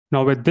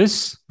Now, with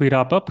this, we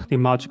wrap up the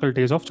magical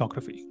days of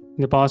geography.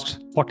 In the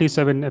past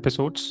 47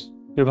 episodes,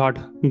 we've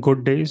had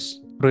good days,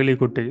 really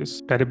good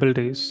days, terrible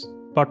days.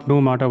 But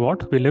no matter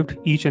what, we lived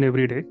each and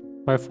every day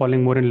by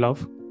falling more in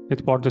love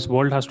with what this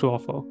world has to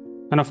offer.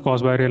 And of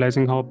course, by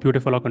realizing how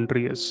beautiful our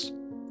country is.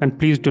 And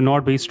please do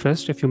not be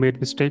stressed if you made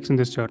mistakes in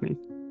this journey.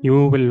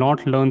 You will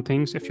not learn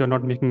things if you're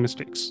not making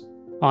mistakes.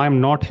 I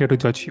am not here to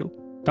judge you.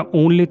 The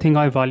only thing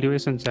I value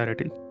is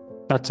sincerity.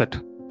 That's it.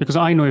 Because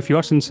I know if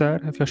you're sincere,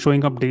 if you're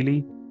showing up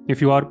daily, if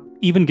you are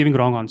even giving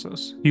wrong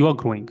answers, you are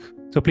growing.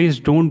 So please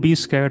don't be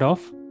scared of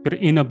your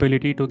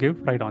inability to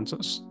give right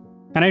answers.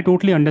 And I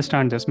totally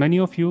understand this. Many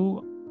of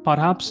you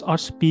perhaps are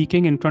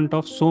speaking in front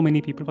of so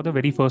many people for the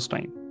very first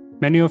time.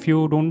 Many of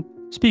you don't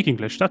speak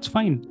English. That's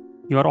fine.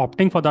 You are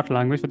opting for that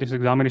language for this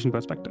examination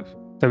perspective.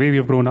 The way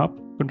we've grown up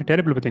would be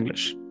terrible with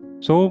English.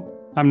 So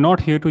I'm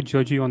not here to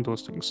judge you on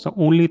those things. The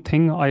only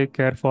thing I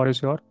care for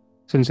is your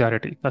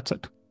sincerity. That's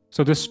it.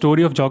 So this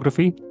story of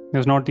geography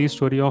is not the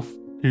story of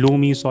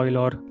loamy soil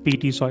or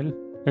peaty soil.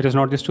 It is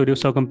not the story of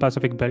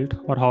circum-Pacific belt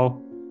or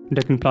how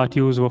Deccan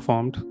plateaus were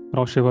formed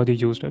or how Shivaji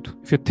used it.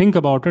 If you think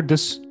about it,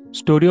 this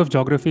story of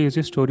geography is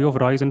a story of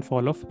rise and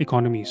fall of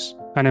economies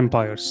and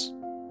empires.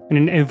 And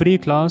in every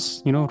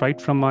class,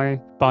 right from my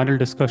panel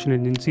discussion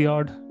in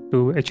INSEAD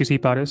to HEC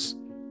Paris,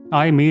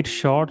 I made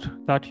sure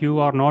that you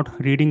are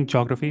not reading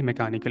geography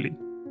mechanically.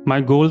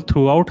 My goal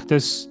throughout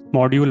this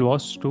module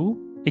was to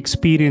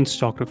experience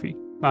geography.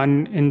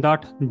 And in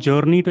that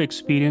journey to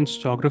experience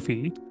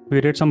geography, we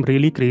did some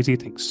really crazy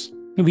things.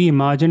 We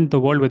imagined the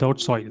world without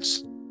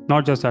soils.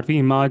 Not just that, we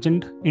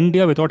imagined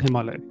India without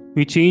Himalaya.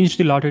 We changed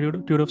the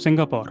latitude of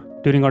Singapore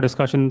during our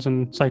discussions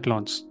on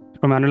cyclones.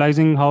 From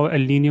analyzing how El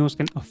Ninos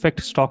can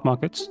affect stock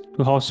markets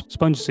to how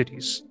sponge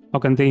cities, how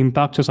can they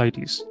impact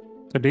societies.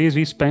 The days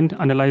we spent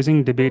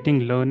analyzing,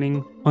 debating,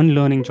 learning,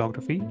 unlearning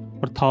geography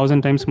were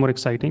 1,000 times more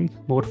exciting,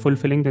 more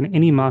fulfilling than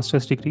any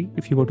master's degree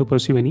if you were to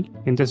pursue any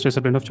in this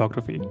discipline of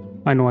geography.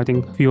 I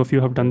think few of you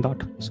have done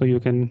that, so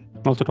you can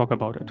also talk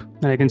about it.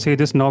 And I can say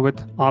this now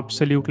with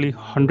absolutely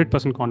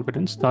 100%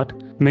 confidence that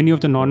many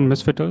of the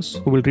non-misfitters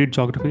who will read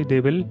geography, they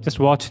will just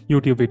watch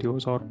YouTube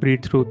videos or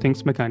read through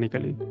things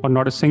mechanically. Or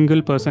not a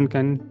single person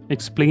can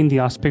explain the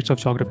aspects of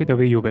geography the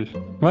way you will.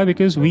 Why?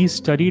 Because we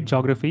studied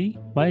geography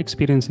by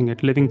experiencing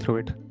it, living through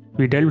it.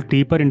 We delved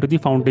deeper into the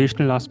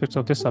foundational aspects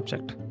of this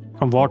subject.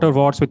 From water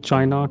wars with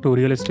China to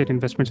real estate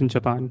investments in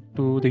Japan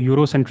to the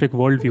Eurocentric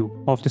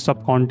worldview of the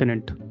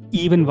subcontinent,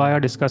 even via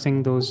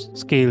discussing those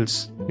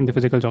scales in the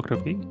physical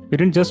geography. We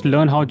didn't just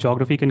learn how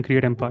geography can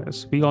create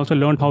empires, we also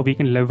learned how we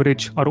can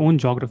leverage our own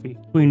geography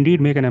to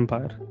indeed make an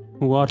empire.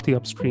 Who are the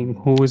upstream?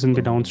 Who is in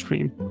the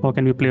downstream? How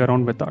can we play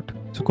around with that?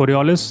 So,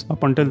 Coriolis,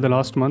 up until the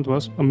last month,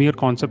 was a mere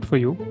concept for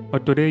you.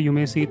 But today, you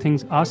may see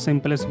things as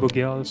simple as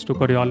Bugyals to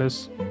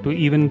Coriolis to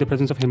even the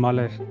presence of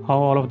Himalaya, how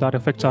all of that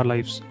affects our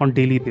lives on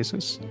daily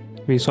basis.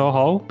 We saw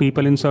how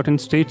people in certain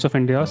states of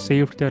India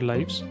saved their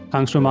lives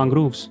thanks to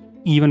mangroves,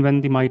 even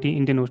when the mighty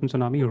Indian Ocean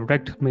tsunami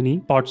wrecked many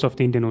parts of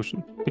the Indian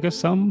Ocean. Because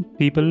some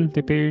people,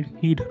 they paid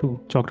heed to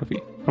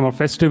geography. From our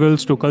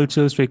festivals to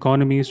cultures to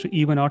economies to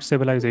even our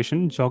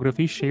civilization,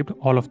 geography shaped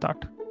all of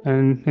that.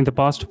 And in the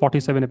past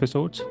 47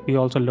 episodes, we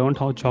also learned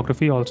how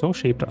geography also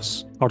shaped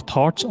us. Our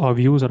thoughts, our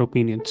views, our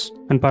opinions,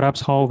 and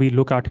perhaps how we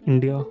look at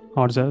India,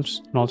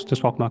 ourselves, and also the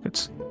stock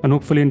markets. And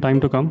hopefully, in time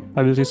to come,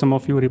 I will see some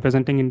of you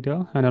representing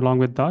India, and along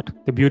with that,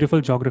 the beautiful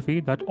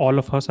geography that all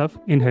of us have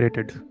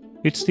inherited.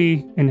 It's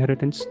the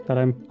inheritance that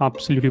I'm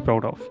absolutely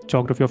proud of.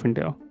 Geography of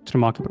India. It's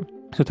remarkable.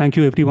 So thank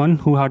you everyone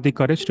who had the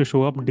courage to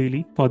show up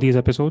daily for these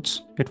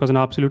episodes. It was an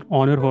absolute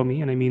honor for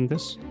me, and I mean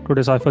this, to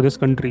decipher this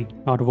country,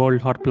 our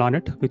world, our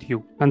planet with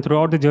you. And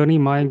throughout the journey,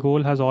 my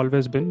goal has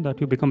always been that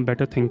you become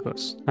better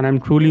thinkers. And I'm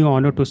truly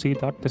honored to see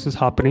that this is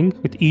happening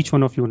with each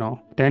one of you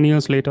now. 10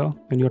 years later,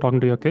 when you're talking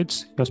to your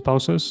kids, your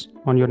spouses,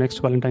 on your next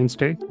Valentine's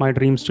Day, my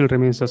dream still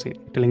remains the same.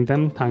 Telling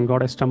them, thank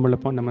God I stumbled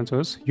upon Naman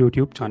sir's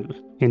YouTube channel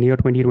in year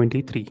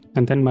 2023.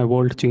 And then my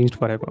world changed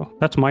forever.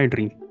 That's my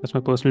dream. That's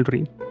my personal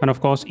dream. And of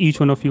course, each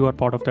one of you are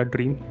part of that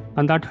dream.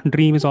 And that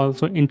dream is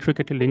also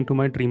intricately linked to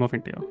my dream of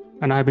India.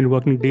 And I've been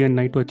working day and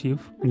night to achieve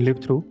and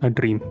live through a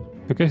dream.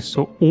 Okay,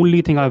 so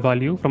only thing I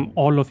value from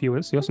all of you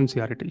is your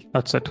sincerity.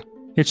 That's it.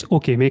 It's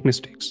okay, make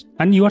mistakes.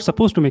 And you are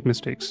supposed to make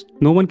mistakes.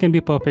 No one can be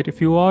perfect.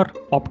 If you are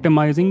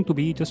optimizing to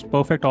be just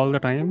perfect all the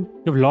time,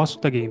 you've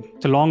lost the game.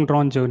 It's a long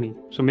drawn journey.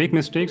 So make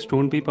mistakes,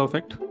 don't be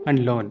perfect,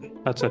 and learn.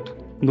 That's it.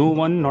 No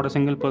one, not a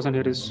single person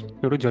here is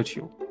here to judge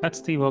you.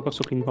 That's the work of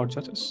Supreme Court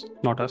judges,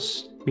 not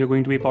us. We are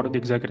going to be part of the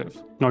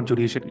executive, not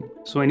judiciary.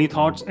 So any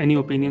thoughts, any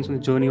opinions on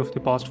the journey of the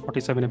past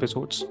 47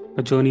 episodes?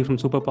 A journey from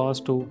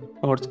superpowers to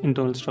Earth's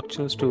internal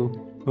structures to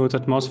Earth's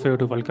atmosphere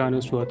to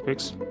volcanoes to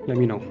earthquakes? Let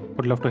me know.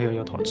 Would love to hear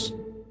your thoughts.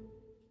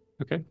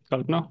 Okay,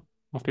 Kalpana,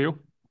 after you.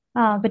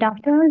 Good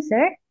afternoon,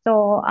 sir.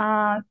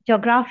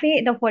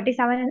 Geography, the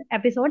 47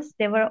 episodes,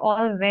 they were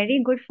all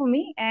very good for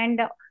me.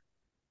 And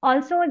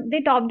also,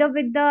 they topped up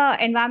with the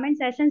environment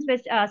sessions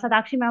which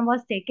Satakshi ma'am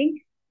was taking.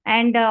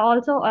 And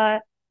also,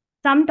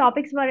 some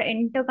topics were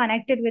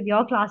interconnected with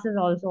your classes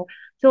also.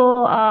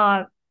 So,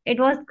 it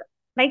was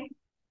like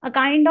a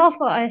kind of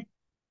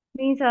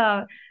means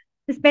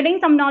spreading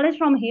some knowledge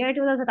from here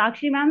to the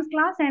Satakshi ma'am's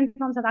class and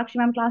from Satakshi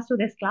ma'am class to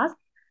this class,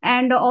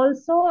 and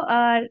also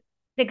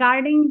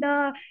regarding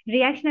the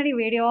reactionary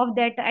video of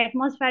that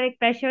atmospheric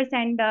pressures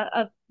and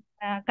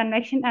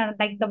convection,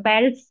 like the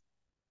belts,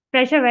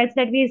 pressure belts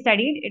that we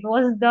studied. It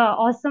was the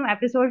awesome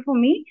episode for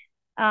me,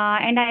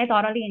 and I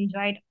thoroughly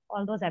enjoyed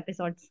all those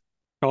episodes.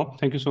 Oh,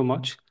 thank you so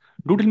much.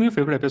 Do tell me your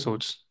favorite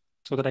episodes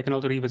so that I can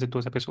also revisit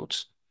those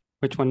episodes.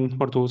 Which one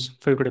were those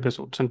favorite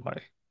episodes and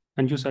why?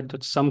 And you said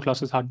that some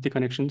classes had the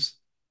connections.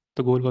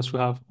 The goal was to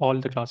have all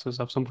the classes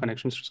have some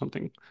connections to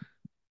something.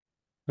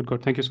 Good,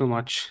 good. Thank you so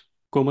much.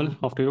 Komal,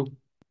 after you.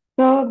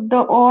 So the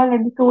all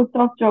episodes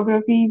of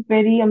geography is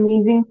very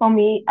amazing for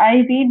me.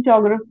 I read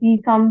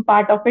geography, some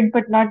part of it,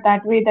 but not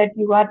that way that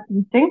you are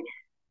teaching.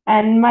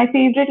 And my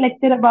favorite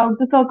lecture about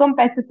the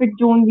circum-Pacific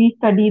zone, we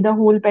study the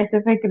whole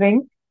Pacific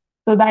ring.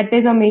 So that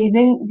is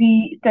amazing.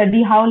 We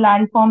study how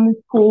landform is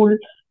formed,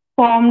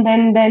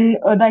 and then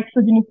the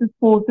exogenous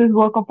forces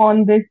work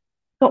upon this.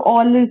 So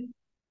all is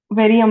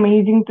very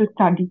amazing to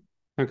study.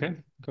 Okay,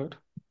 good.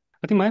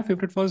 I think my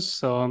favorite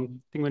was I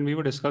think when we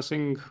were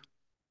discussing,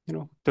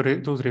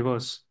 those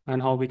rivers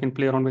and how we can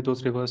play around with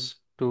those rivers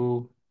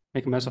to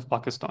make a mess of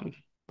Pakistan.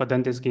 But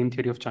then there's game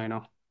theory of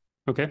China.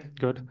 Okay,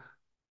 good.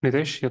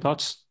 Nitesh, your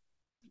thoughts?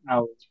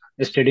 Now,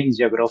 studying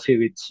geography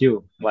with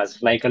you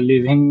was like a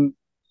living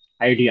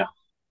idea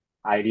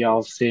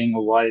of seeing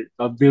a world,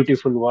 a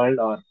beautiful world,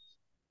 or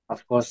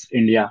of course,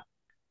 India.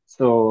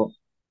 So,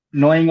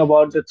 knowing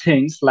about the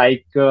things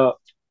like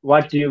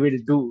what you will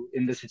do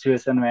in the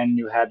situation when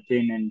you have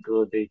been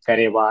into the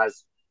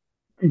Karabas,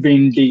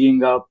 been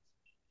digging up,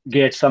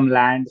 get some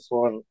land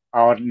for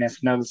our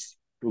nationals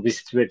to be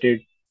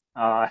situated,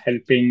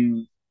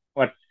 helping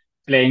what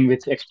playing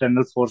with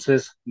external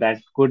forces that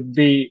could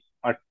be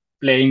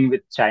playing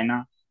with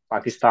China,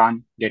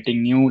 Pakistan,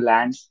 getting new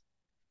lands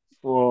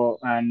for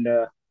and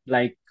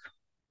like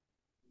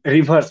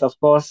rivers, of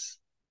course,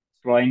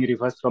 flowing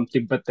rivers from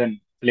Tibetan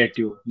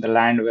plateau, the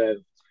land where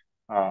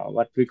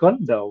what we call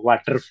the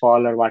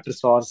waterfall or water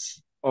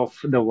source of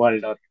the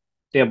world or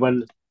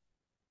table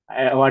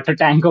water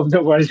tank of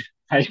the world,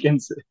 I can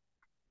say.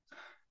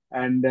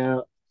 And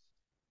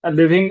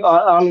living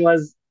all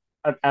was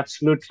an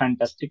absolute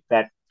fantastic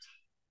that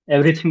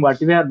everything what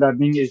we are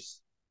learning is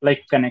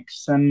like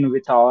connection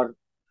with our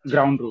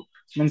ground root.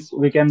 Means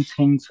we can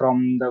think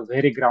from the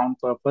very ground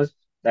purpose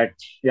that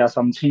yeah,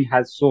 something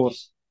has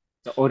source,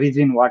 the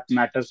origin what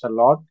matters a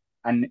lot,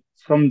 and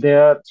from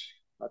there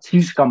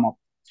things come up,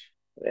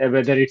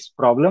 whether it's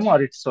problem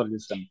or it's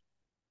solution.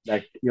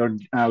 That your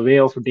way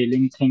of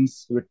dealing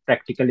things with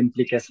practical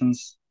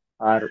implications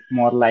are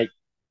more like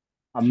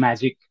a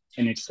magic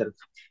in itself.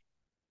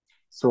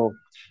 So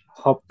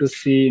hope to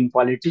see in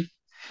polity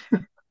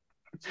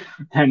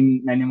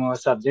and many more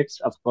subjects,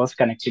 of course,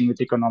 connecting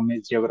with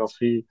economy,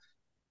 geography,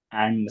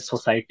 and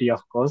society,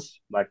 of course.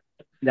 But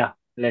yeah,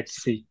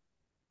 let's see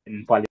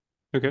in politics.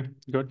 Okay,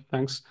 good.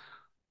 Thanks.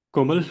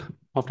 Komal,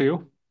 after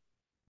you.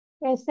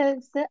 Yes,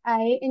 so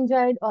I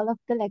enjoyed all of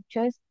the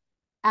lectures,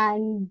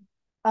 and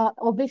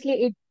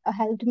obviously it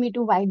helped me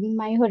to widen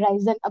my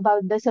horizon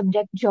about the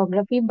subject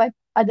geography. But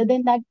other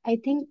than that, I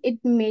think it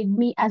made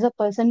me as a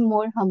person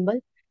more humble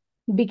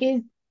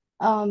because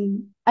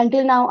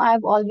until now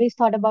I've always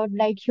thought about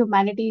like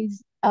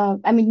humanities.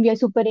 I mean, we are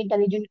super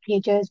intelligent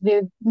creatures.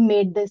 We've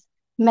made this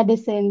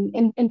medicine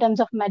in terms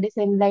of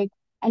medicine, like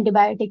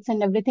antibiotics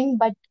and everything.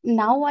 But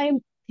now I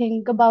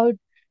think about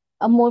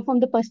more from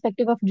the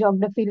perspective of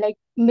geography, like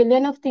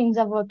million of things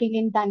are working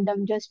in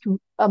tandem just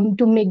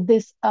to make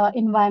this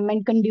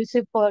environment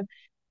conducive for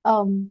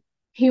um,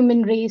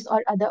 human race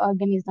or other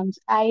organisms.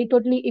 I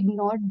totally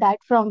ignored that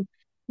from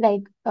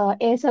like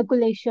air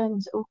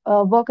circulations,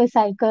 worker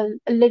cycle,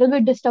 a little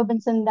bit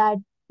disturbance in that,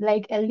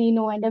 like El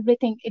Nino and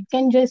everything. It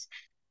can just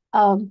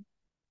um,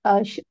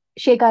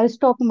 shake our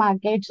stock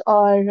markets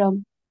or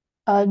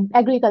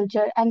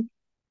agriculture and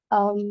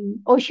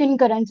ocean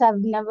currents. I've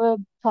never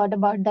thought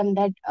about them,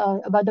 that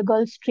about the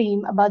Gulf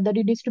Stream, about the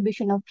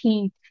redistribution of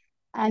heat.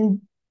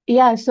 And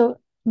yeah, so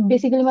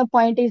basically my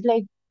point is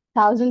like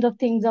thousands of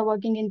things are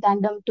working in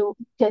tandem to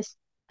just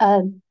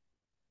uh,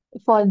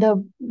 for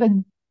the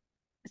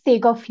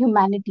sake of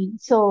humanity.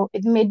 So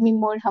it made me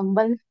more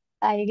humble,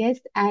 I guess.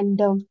 And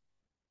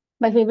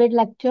my favorite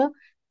lecture,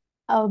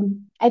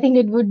 I think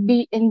it would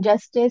be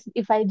injustice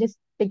if I just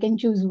pick and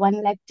choose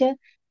one lecture.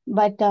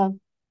 But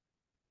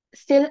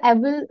still I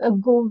will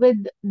go with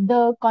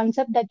the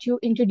concept that you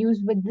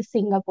introduced with the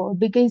Singapore,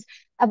 because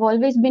I've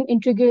always been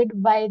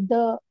intrigued by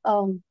the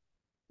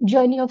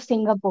journey of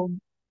Singapore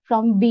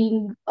from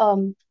being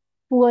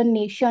poor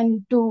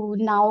nation to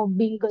now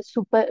being a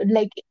super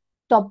like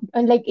top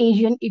like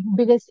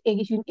biggest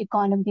Asian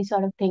economy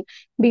sort of thing.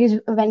 Because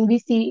when we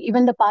see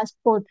even the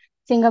passport,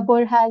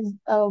 Singapore has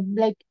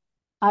like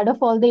out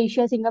of all the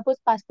Asia, Singapore's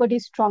passport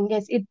is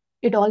strongest.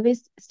 It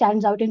always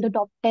stands out in the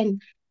top 10.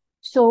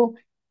 So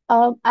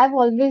I've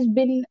always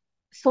been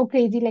so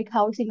crazy like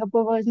how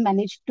Singapore was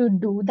managed to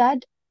do that,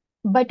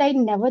 but I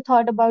never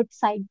thought about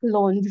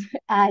cyclones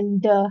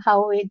and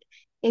how it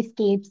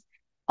escapes,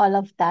 all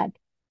of that.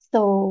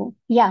 So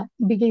yeah,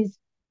 because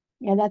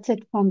yeah, that's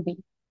it from me.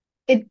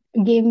 It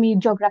gave me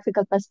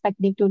geographical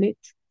perspective to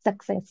its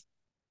success.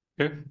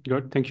 Okay,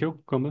 good. Thank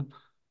you, Komal.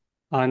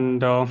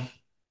 And I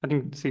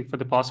think, see, for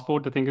the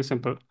passport, the thing is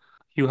simple.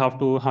 You have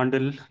to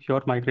handle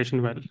your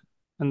migration well,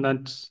 and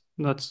that's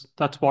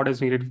what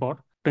is needed for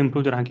to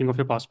improve the ranking of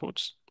your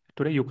passports.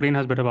 Today, Ukraine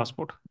has better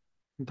passport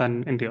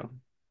than India,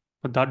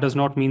 but that does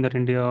not mean that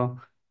India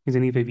is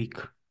any way weak.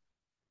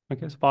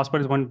 Okay, so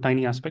passport is one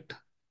tiny aspect,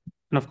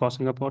 and of course,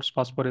 Singapore's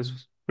passport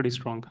is pretty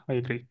strong. I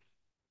agree,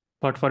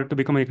 but for it to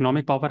become an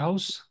economic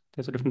powerhouse,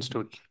 there's a different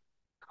story.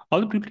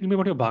 Also, please tell me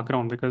about your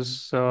background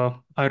because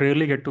I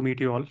rarely get to meet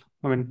you all.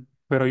 I mean,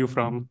 where are you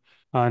from?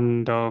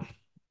 And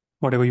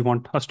whatever you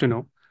want us to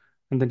know,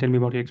 and then tell me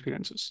about your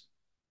experiences.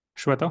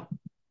 Shweta?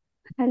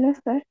 Hello,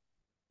 sir.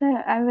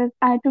 Sir,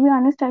 to be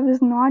honest, I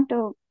was not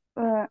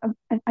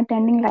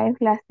attending live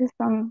classes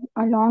from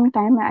a long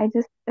time. I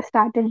just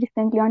started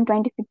recently on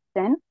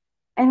 2610,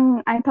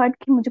 and I thought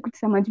कि मुझे कुछ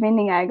समझ में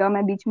नहीं आएगा,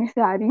 मैं बीच में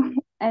से आ रही हूँ.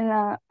 And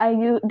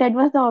that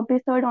was the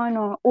episode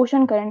on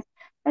ocean currents.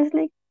 I was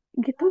like,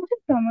 ये तो मुझे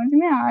समझ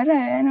में आ रहा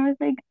है, and I was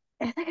like,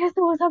 ऐसा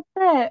कैसे हो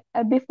सकता है?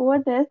 Before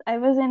this, I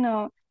was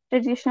in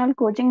traditional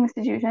coaching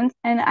institutions,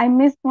 and I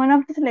missed one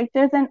of these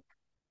lectures,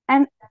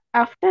 and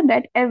after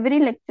that every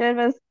lecture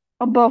was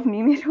above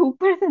me. मेरे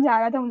ऊपर से जा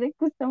रहा था, मुझे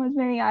कुछ समझ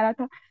में नहीं आ रहा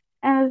था,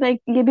 and I was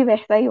like ये भी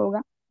वैसा ही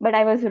होगा, but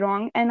I was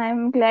wrong, and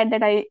I'm glad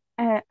that I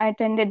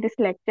attended these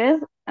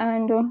lectures.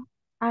 And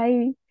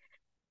I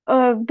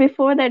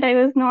before that I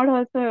was not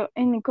also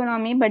in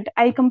economy, but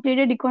I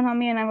completed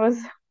economy and I was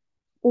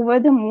over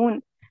the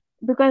moon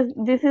because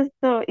this is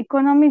the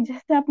economy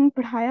जैसे आपने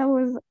पढ़ाया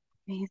was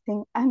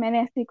amazing. मैंने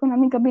ऐसे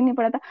economy कभी नहीं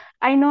पढ़ा था.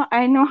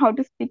 I know how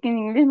to speak in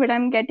English, but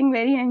I'm getting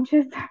very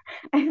anxious.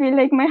 I feel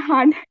like my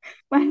heart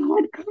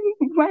would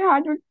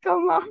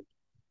come out.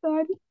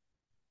 Sorry.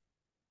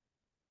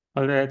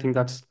 I think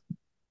that's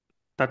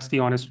the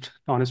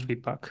honest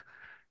feedback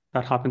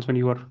that happens when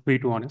you are way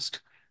too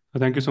honest. So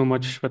thank you so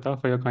much, Shweta,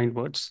 for your kind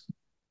words.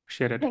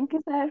 Share it. Thank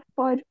you, sir,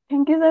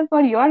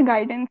 for your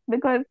guidance,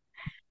 because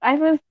I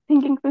was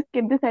thinking to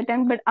skip this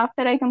attempt, but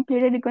after I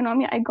completed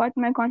economy, I got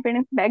my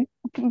confidence back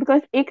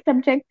because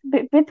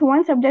with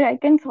one subject I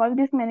can solve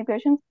these many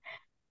questions,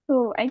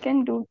 so I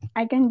can do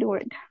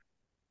it.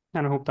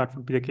 And I hope that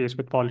would be the case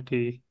with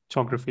polity,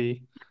 geography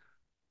in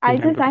I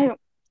time just to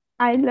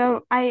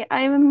come. I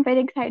am very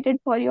excited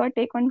for your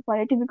take on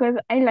quality because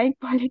I like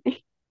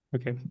quality.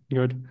 Okay,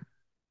 good.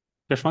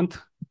 Yashwant,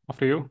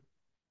 after you.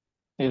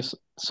 Yes.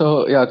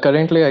 So yeah,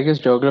 currently I guess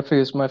geography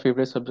is my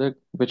favorite subject,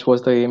 which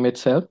was the aim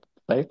itself,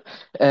 right?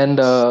 And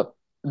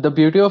the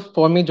beauty of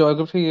for me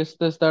geography is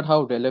this that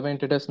how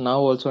relevant it is now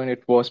also and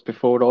it was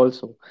before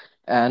also.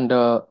 And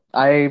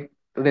I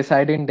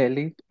reside in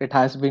Delhi. It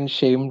has been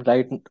shamed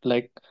right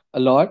like a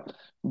lot,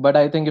 but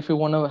I think if you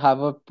want to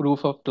have a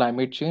proof of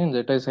climate change,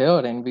 it is here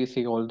and we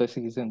see all the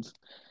seasons.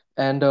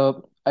 And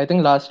I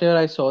think last year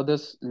I saw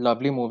this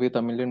lovely movie,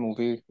 Tamilian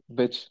movie,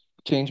 which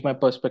changed my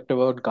perspective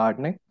about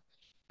gardening.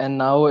 And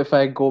now, if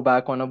I go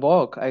back on a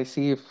walk, I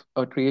see if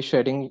a tree is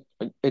shedding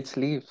its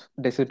leaf,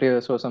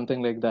 deciduous or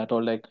something like that,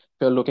 or like if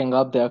you're looking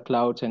up, there are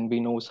clouds, and we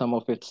know some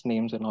of its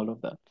names and all of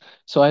that.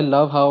 So I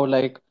love how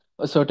like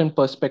a certain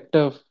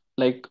perspective,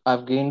 like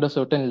I've gained a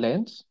certain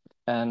lens,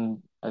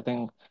 and I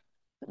think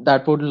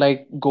that would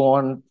like go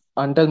on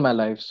until my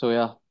life. So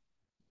yeah,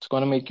 it's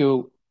gonna make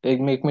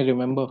me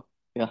remember.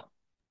 Yeah.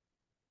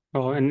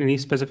 In any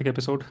specific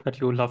episode that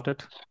you loved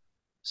it?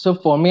 So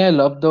for me, I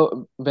love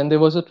the when there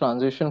was a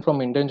transition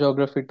from Indian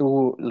geography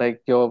to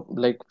like your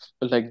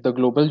like the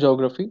global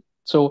geography.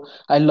 So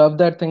I love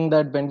that thing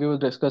that when we were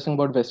discussing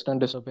about Western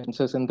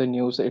disturbances in the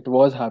news, it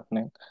was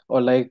happening.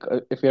 Or like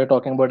if we are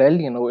talking about El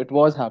Nino, it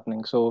was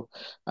happening. So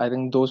I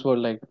think those were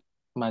like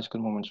magical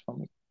moments for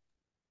me.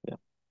 Yeah.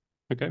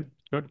 Okay,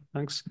 good.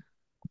 Thanks.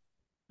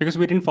 Because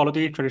we didn't follow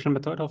the traditional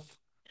method of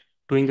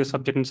doing the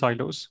subject in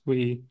silos.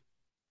 We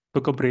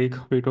took a break,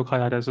 we took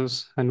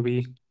hiatuses, and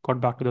we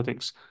got back to the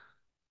things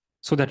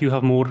so that you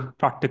have more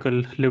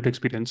practical lived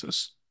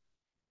experiences.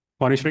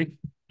 Vanishri,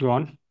 go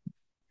on.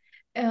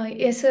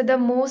 Yes, the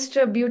most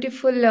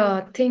beautiful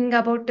thing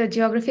about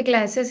geography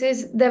classes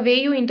is the way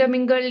you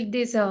intermingle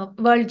this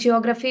world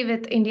geography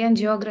with Indian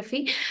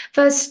geography.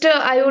 First,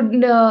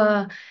 in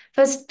the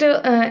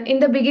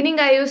beginning,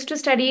 I used to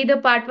study the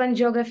part one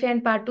geography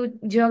and part two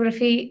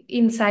geography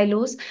in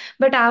silos.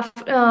 But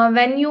after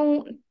when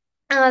you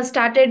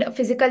started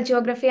physical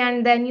geography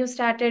and then you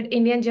started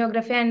Indian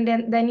geography and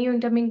then you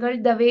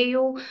intermingled, the way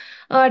you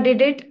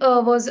did it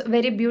was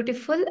very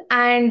beautiful.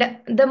 And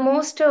the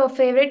most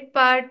favorite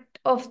part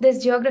of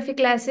this geography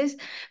classes,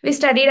 we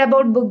studied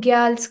about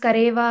bugyals,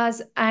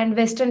 karevas, and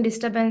western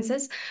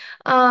disturbances.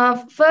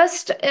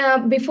 First,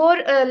 before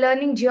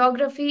learning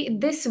geography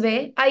this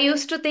way, I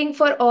used to think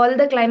for all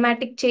the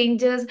climatic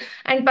changes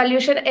and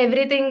pollution,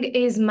 everything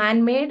is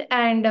man-made,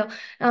 and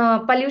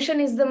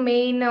pollution is the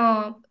main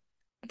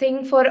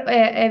thing for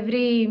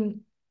every.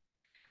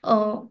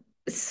 Uh,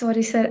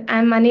 Sorry, sir,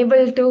 I'm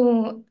unable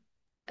to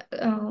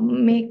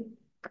make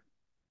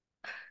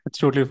It's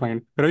totally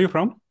fine. Where are you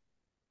from?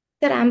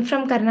 Sir, I'm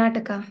from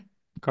Karnataka.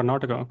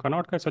 Karnataka.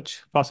 Karnataka is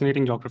such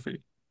fascinating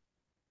geography.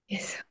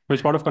 Yes.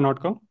 Which part of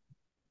Karnataka?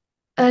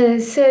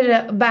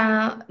 Sir,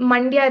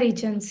 Mandya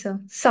region, sir,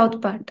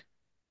 south part.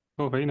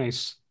 Oh, very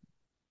nice.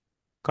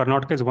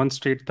 Karnataka is one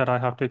state that I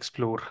have to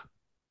explore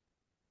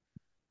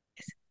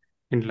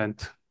in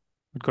length.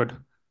 But good.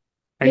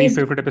 Any Please.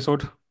 favorite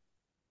episode?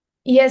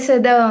 Yes, sir,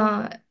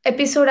 the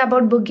episode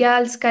about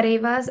Bugyals,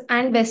 Karevas,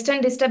 and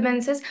Western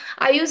disturbances.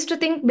 I used to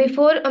think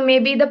before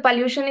maybe the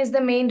pollution is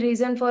the main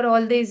reason for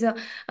all these.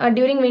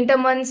 During winter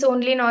months,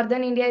 only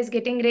northern India is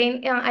getting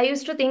rain. I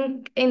used to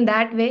think in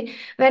that way.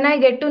 When I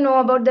get to know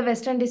about the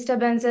Western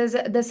disturbances,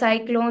 the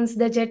cyclones,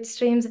 the jet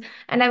streams,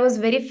 and I was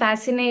very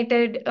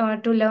fascinated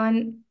to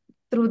learn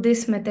through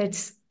these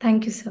methods.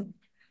 Thank you, sir.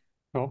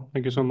 Oh,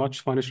 thank you so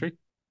much, Vanishri.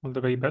 All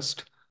the very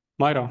best.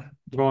 Myra,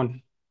 go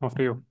on.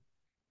 After you.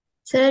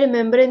 So I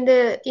remember in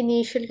the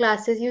initial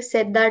classes you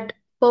said that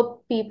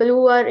for people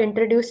who are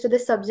introduced to the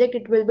subject,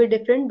 it will be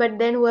different, but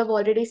then who have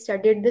already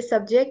studied the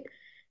subject,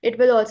 it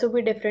will also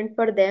be different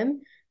for them.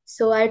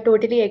 So I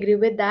totally agree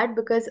with that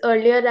because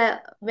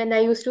earlier when I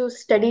used to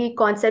study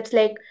concepts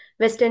like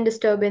Western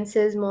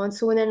disturbances,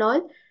 monsoon and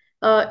all,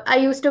 I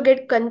used to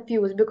get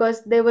confused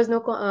because there was no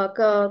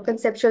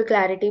conceptual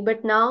clarity.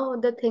 But now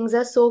the things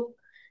are so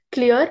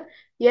clear.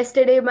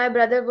 Yesterday, my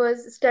brother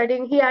was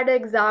studying, he had an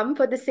exam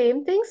for the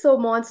same thing. So,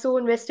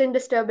 monsoon, Western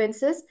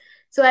disturbances.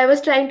 So, I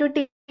was trying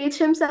to teach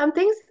him some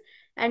things.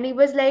 And he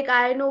was like,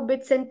 I know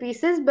bits and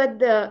pieces,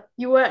 but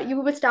you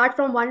will start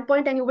from one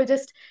point and you will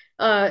just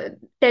uh,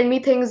 tell me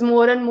things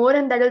more and more,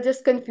 and that'll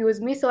just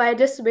confuse me. So I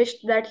just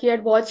wished that he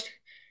had watched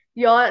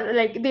your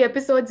like the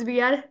episodes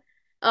we are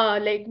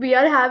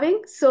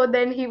having, so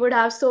then he would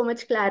have so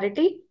much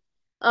clarity.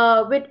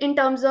 With in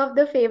terms of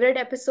the favorite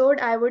episode,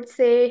 I would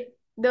say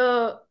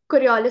the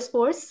Coriolis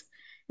force,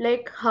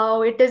 like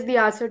how it is the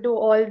answer to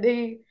all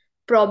the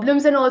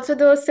problems and also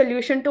the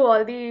solution to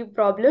all the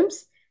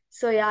problems.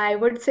 So yeah, I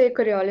would say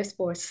Coriolis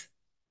force.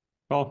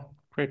 Oh,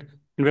 great.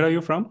 And where are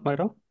you from,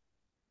 Myra?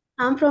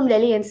 I'm from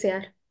Delhi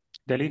NCR.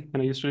 Delhi?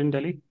 And are you still in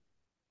Delhi?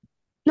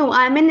 No,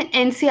 I'm in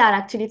NCR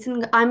actually.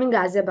 I'm in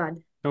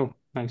Ghaziabad. Oh,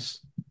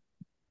 nice. I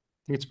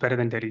think it's better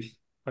than Delhi,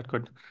 but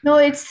good. No,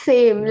 it's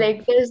same. Yeah.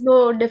 Like there's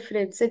no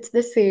difference. It's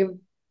the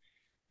same.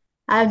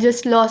 I've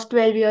just lost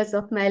 12 years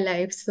of my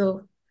life,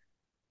 so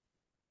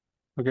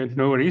Okay,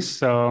 no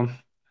worries.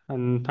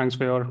 And thanks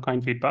for your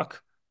kind feedback.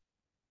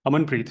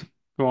 Amanpreet,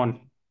 go on.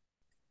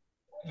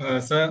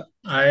 So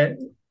I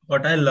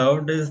what I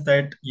loved is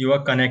that you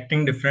are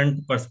connecting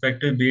different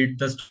perspective, be it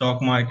the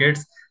stock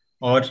markets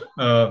or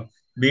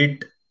be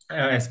it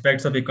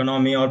aspects of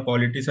economy or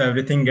politics. So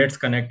everything gets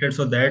connected.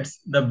 So that's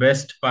the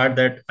best part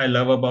that I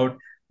love about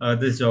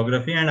this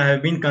geography. And I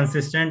have been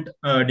consistent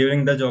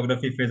during the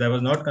geography phase. I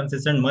was not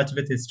consistent much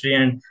with history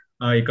and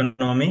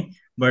economy,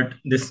 but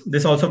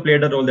this also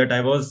played a role that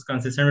I was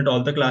consistent with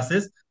all the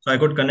classes, so I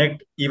could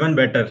connect even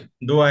better.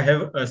 Though I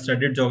have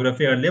studied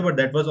geography earlier, but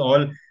that was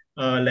all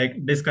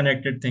like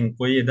disconnected thing,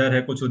 कोई इधर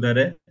है कुछ उधर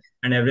है,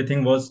 and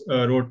everything was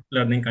rote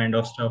learning kind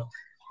of stuff.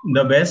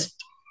 The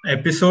best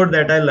episode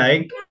that I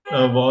liked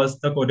was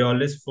the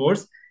Coriolis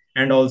force,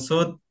 and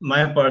also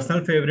my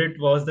personal favorite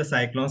was the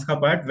cyclones ka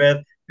part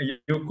where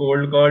you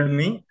cold called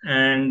me,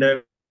 and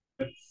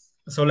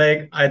so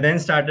like I then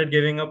started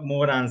giving up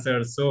more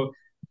answers. So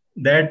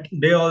that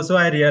day also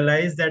I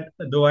realized that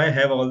though I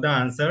have all the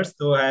answers,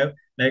 though I have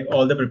like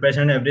all the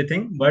preparation and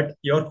everything, but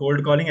your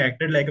cold calling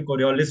acted like a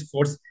Coriolis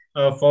force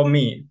for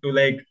me to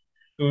like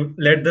to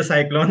let the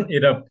cyclone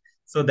erupt.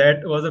 So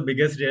that was the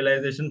biggest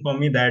realization for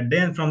me that day,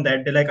 and from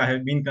that day like I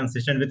have been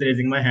consistent with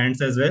raising my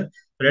hands as well,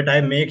 so that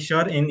I make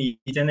sure in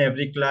each and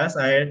every class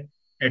I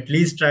at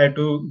least try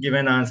to give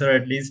an answer,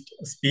 at least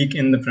speak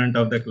in the front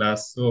of the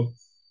class. So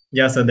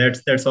yeah, so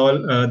that's all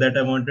that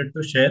I wanted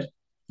to share.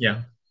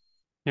 Yeah.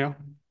 Yeah,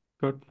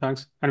 good.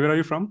 Thanks. And where are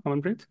you from,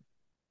 Amanpreet?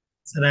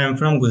 Sir, I am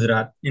from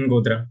Gujarat in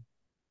Godhra.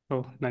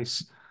 Oh,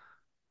 nice.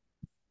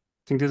 I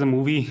think there's a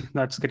movie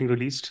that's getting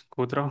released,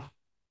 Kotra,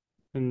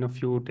 in a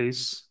few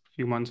days,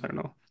 few months, I don't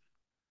know.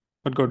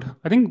 But good.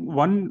 I think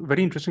one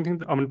very interesting thing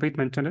that Amanpreet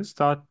mentioned is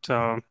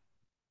that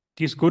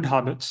these good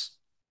habits,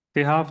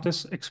 they have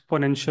this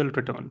exponential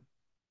return.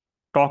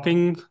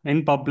 Talking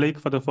in public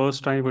for the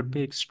first time would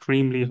be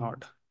extremely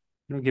hard.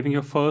 Giving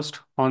your first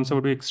answer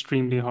would be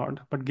extremely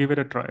hard, but give it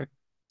a try.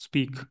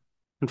 Speak.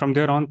 And from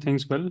there on,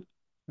 things will,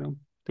 there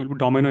will be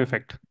domino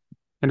effect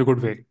in a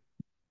good way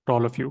for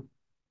all of you.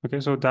 Okay,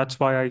 so that's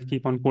why I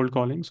keep on cold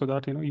calling so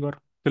that you are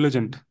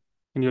diligent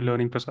in your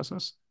learning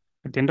processes.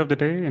 At the end of the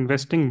day,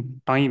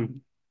 investing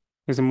time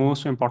is the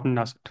most important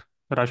asset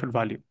that I should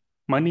value.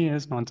 Money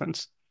is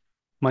nonsense.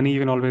 Money you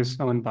can always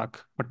earn back,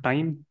 but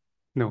time,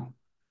 no.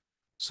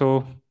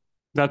 So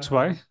that's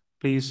why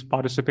please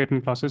participate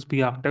in classes,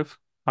 be active,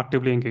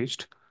 actively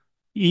engaged.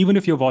 Even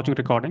if you're watching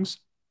recordings,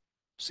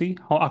 see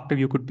how active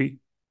you could be.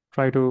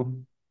 Try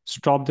to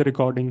stop the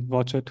recording,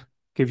 watch it,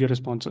 give your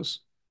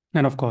responses.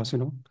 And of course,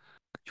 you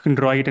can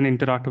write and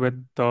interact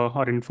with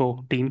our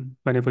info team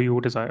whenever you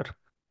desire.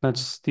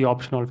 That's the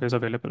option always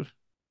available.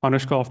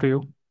 Anushka, after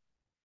you.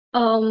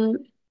 Um,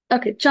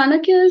 okay,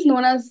 Chanakya is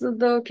known as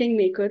the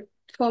kingmaker.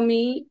 For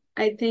me,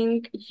 I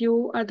think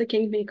you are the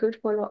kingmaker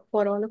for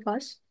all of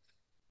us.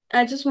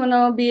 I just want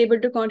to be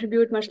able to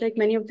contribute, much like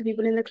many of the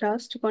people in the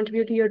class, to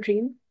contribute to your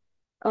dream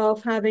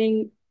of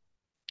having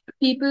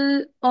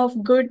people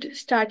of good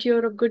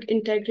stature, of good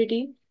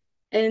integrity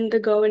in the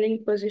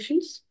governing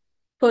positions,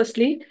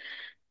 firstly.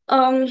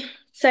 Um,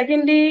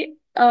 Secondly,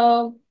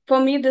 for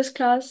me, this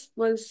class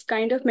was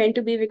kind of meant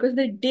to be because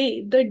the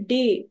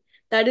day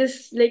that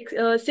is like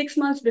 6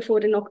 months before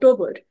in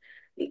October,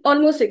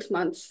 almost 6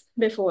 months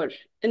before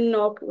in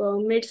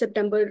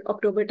mid-September,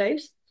 October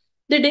times,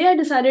 the day I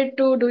decided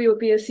to do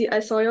UPSC,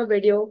 I saw your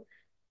video.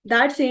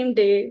 That same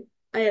day,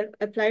 I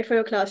applied for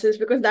your classes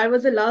because that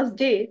was the last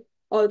day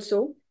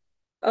also,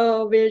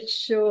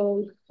 which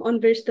on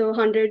which the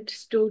 100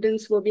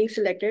 students were being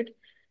selected.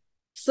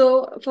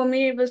 So for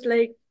me, it was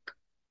like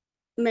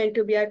meant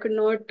to be. I could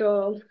not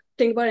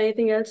think about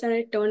anything else, and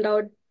it turned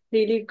out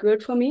really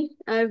good for me.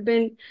 I've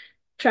been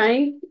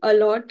trying a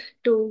lot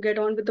to get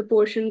on with the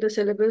portion, the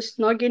syllabus,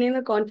 not gaining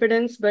the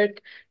confidence, but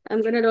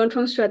I'm going to learn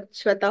from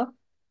Shweta.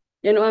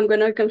 I'm going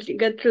to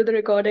get through the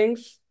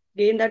recordings,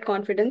 gain that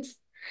confidence.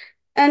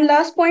 And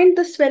last point,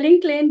 the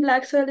swelling clay in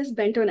black soil is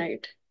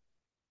bentonite.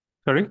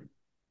 Sorry?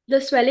 The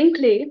swelling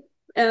clay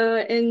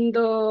in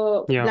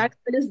the Yeah. black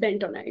soil is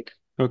bentonite.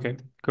 Okay,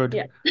 good.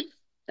 Yeah. You're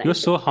Thank you.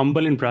 so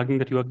humble in bragging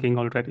that you are king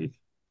already.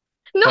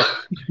 No,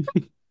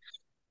 But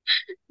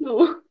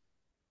no.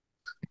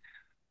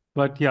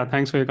 but yeah,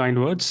 thanks for your kind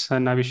words,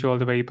 and I wish you all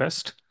the very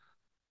best.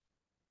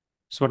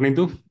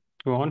 Swarnindu,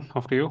 go on,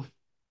 after you.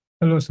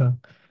 Hello, sir.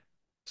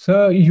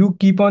 Sir, you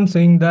keep on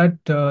saying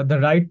that the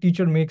right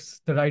teacher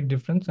makes the right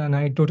difference, and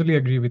I totally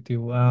agree with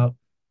you.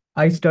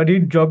 I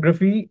studied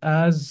geography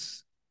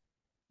as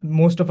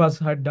most of us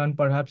had done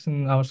perhaps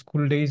in our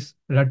school days,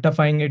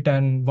 ratifying it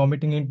and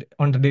vomiting it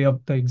on the day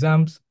of the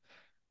exams.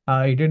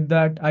 I did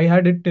that. I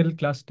had it till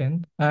class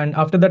 10th, and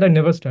after that, I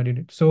never studied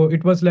it. So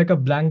it was like a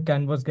blank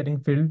canvas getting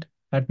filled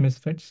at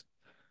MisFits.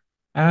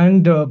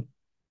 And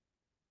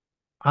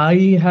I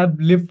have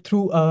lived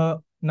through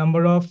a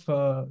number of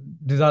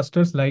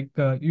disasters, like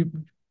we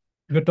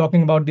were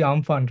talking about the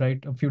Amphan,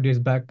 right, a few days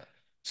back.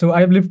 So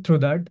I have lived through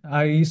that.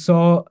 I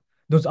saw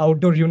those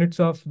outdoor units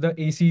of the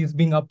ACs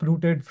being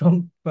uprooted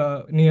from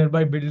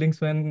nearby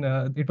buildings when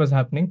it was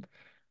happening.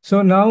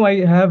 So now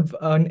I have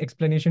an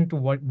explanation to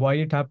why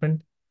it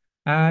happened.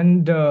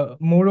 And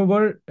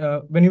moreover,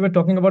 when you were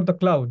talking about the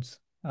clouds,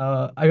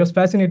 I was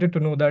fascinated to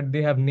know that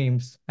they have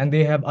names and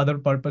they have other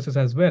purposes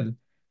as well.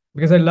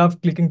 Because I love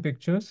clicking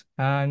pictures,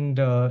 and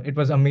it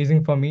was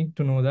amazing for me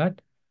to know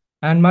that.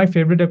 And my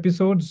favorite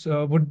episodes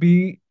would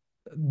be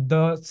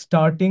the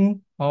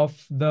starting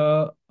of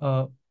the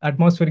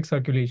atmospheric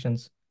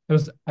circulations.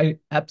 I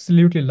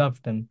absolutely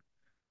loved them,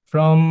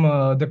 from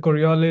the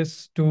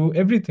Coriolis to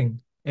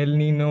everything, El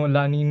Nino,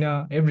 La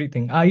Nina,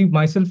 everything. I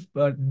myself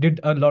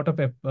did a lot of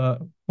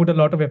put a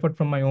lot of effort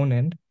from my own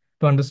end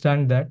to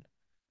understand that.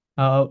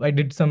 I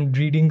did some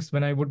readings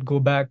when I would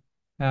go back,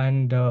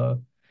 and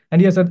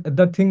yes,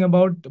 the thing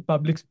about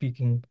public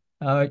speaking,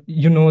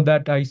 you know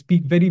that I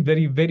speak very,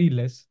 very, very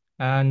less,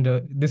 and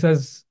this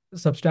has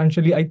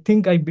substantially, I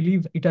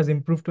believe it has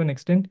improved to an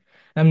extent.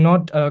 I'm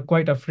not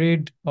quite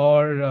afraid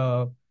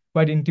or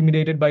quite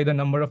intimidated by the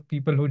number of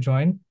people who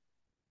join.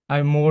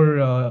 I'm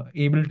more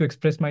able to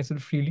express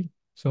myself freely.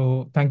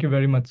 So thank you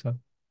very much, sir.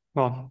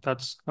 Wow,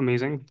 that's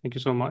amazing. Thank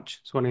you so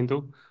much,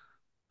 Swarnindu.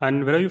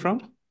 And where are you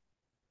from?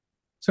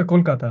 Sir,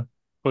 Kolkata,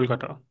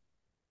 Kolkata.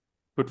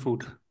 Good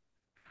food.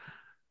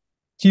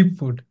 cheap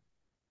food.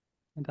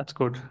 That's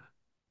good.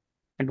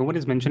 And no one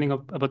is mentioning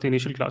about the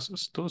initial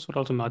classes. Those were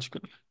also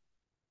magical.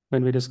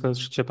 When we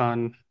discussed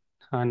Japan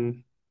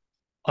and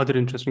other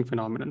interesting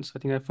phenomena. I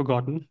think I've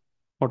forgotten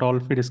what all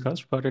we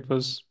discussed, but it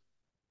was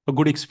a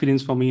good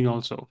experience for me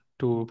also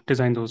to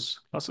design those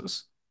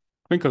classes.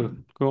 Twinkle,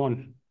 go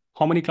on.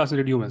 How many classes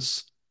did you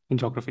miss in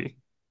geography?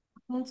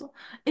 Also,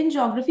 in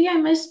geography, I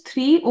missed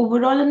three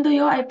overall in the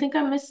year. I think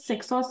I missed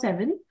six or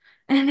seven,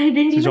 and I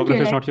didn't So even geography is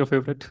realize. not your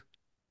favorite?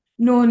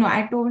 No, no,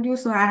 I told you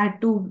so. I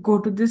had to go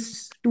to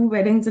this two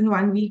weddings in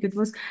 1 week. It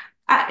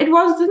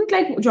wasn't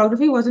like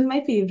geography wasn't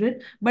my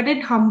favorite, but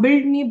it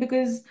humbled me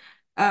because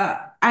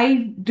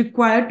I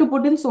required to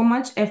put in so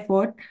much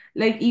effort.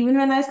 Like even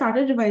when I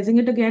started revising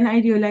it again, I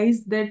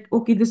realized that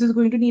okay, this is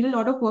going to need a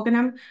lot of work, and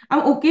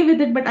I'm okay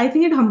with it. But I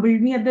think it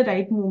humbled me at the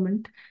right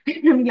moment.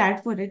 I'm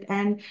glad for it.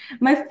 And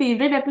my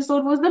favorite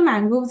episode was the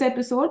mangroves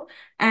episode,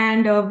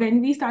 and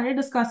when we started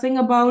discussing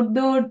about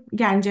the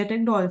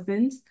Gangetic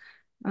dolphins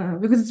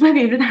because it's my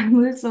favorite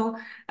animal. So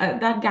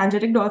that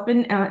Gangetic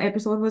dolphin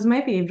episode was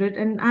my favorite,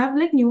 and I have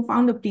like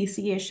newfound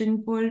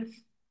appreciation for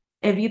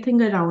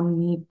everything around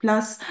me.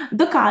 Plus,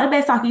 the Kal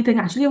Baisakhi thing,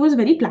 actually, I was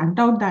very planned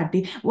out that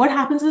day. What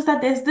happens is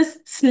that there's this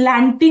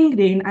slanting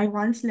rain. I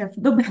once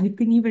left the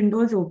balcony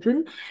windows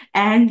open,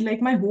 and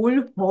like my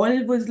whole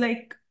hall was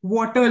like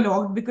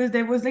waterlogged because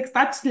there was like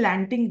such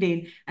slanting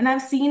rain. And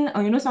I've seen,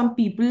 some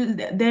people,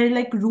 their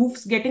like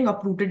roofs getting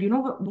uprooted,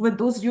 with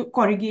those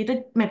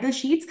corrugated metal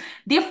sheets,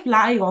 they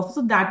fly off.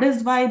 So that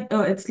is why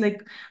it's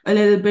like a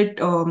little bit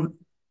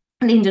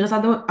dangerous.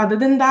 Other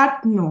than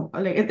that, no,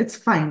 like it's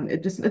fine.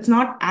 It's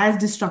not as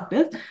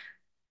destructive,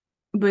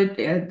 but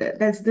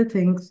that's the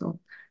thing. So,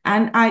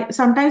 and I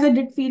sometimes I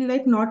did feel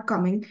like not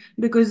coming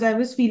because I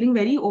was feeling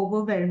very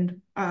overwhelmed.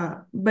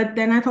 But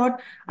then I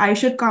thought I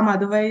should come,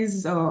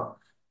 otherwise,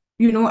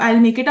 I'll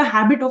make it a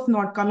habit of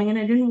not coming. And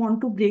I didn't want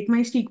to break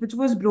my streak, which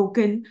was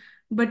broken,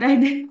 but I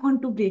didn't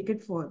want to break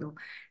it further.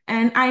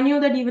 And I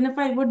knew that even if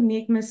I would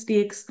make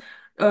mistakes,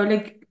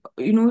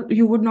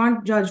 you would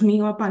not judge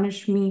me or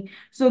punish me.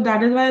 So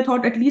that is why I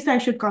thought at least I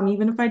should come.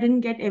 Even if I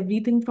didn't get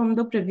everything from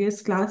the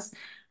previous class,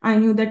 I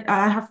knew that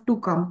I have to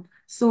come.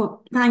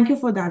 So thank you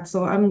for that.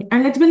 So and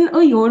it's been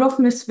a year of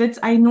Misfits.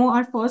 I know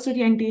our first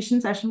orientation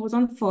session was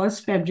on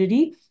 1st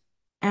February,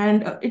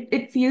 and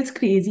it feels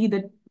crazy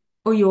that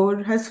a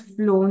year has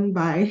flown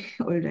by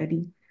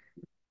already.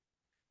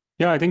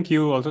 Yeah, I think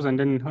you also sent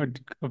in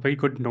a very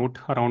good note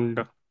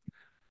around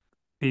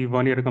the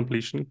 1 year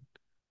completion.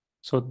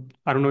 So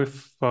I don't know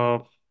if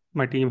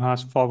my team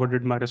has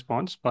forwarded my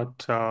response, but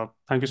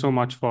thank you so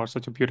much for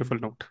such a beautiful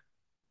note.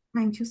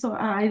 Thank you. So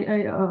I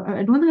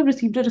don't think I've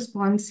received a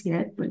response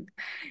yet, but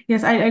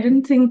yes, I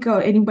didn't think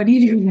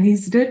anybody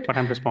realized it. But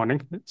I'm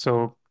responding.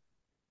 So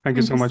thank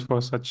you so much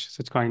for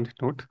such kind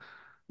note.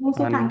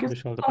 Also, And thank you.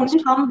 wish you all the Only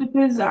best. come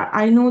because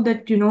I know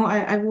that,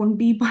 I won't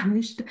be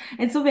punished.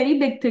 It's a very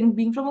big thing.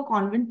 Being from a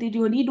convent, they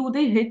really do.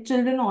 They hit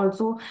children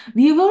also.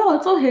 We were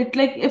also hit.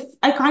 Like, if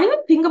I can't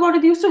even think about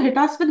it, they used to hit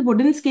us with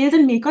wooden scales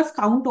and make us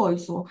count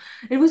also.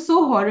 It was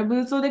so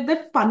horrible. So, like,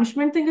 that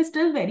punishment thing is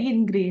still very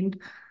ingrained.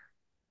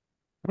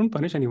 I don't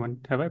punish anyone.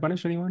 Have I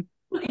punished anyone?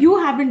 You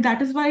haven't.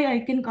 That is why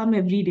I can come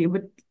every day.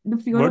 But the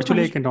fear of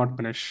Virtually, I punishment. cannot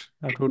punish.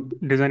 I have to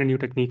design a new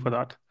technique for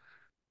that.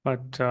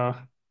 But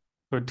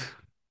good.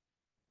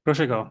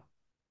 Roshika,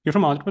 you're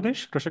from Andhra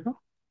Pradesh, Roshika?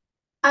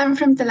 I'm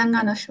from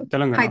Telangana, sure.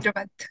 Telangana.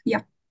 Hyderabad.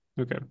 Yeah.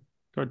 Okay,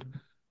 good.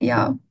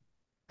 Yeah.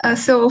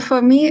 So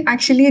for me,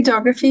 actually,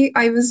 geography,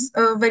 I was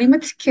very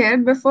much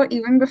scared before,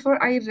 even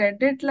before I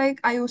read it. Like,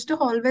 I used to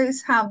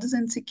always have this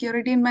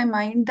insecurity in my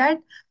mind that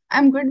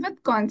I'm good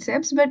with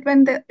concepts, but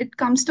when it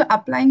comes to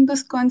applying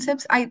those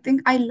concepts, I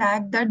think I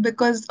lack that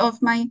because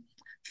of my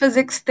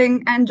physics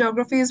thing, and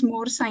geography is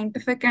more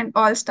scientific and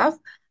all stuff.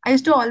 I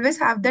used to always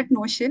have that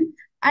notion.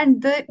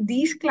 And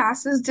these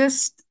classes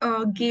just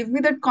gave me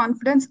that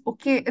confidence.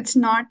 Okay, it's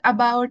not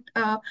about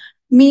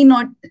me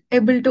not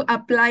able to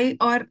apply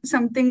or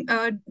something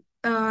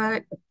uh,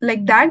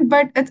 like that,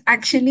 but it's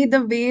actually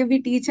the way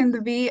we teach and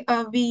the way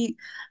we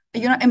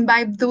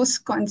imbibe those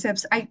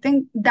concepts. I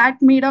think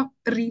that made a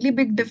really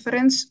big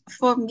difference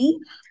for me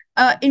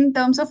in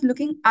terms of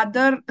looking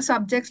other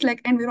subjects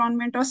like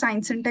environment or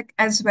science and tech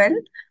as well.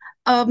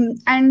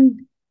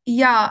 And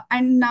yeah,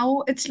 and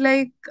now it's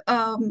like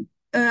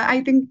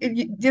I think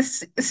you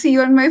just see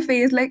on my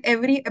face, like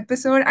every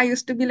episode I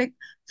used to be like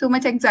so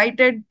much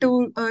excited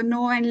to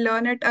know and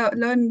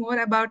learn more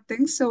about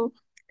things. So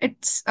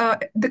it's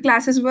the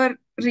classes were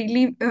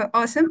really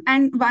awesome.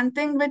 And one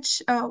thing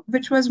which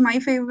was my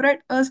favorite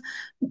was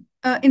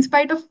in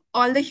spite of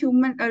all the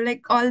human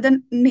like all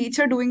the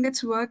nature doing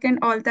its work and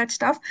all that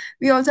stuff,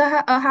 we also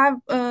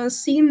have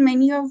seen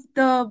many of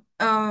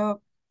the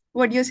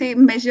what do you say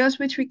measures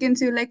which we can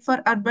see, like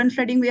for urban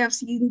flooding we have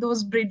seen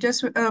those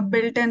bridges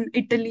built in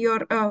Italy or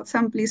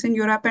some place in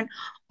Europe,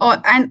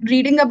 and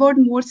reading about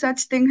more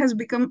such thing has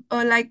become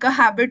like a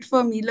habit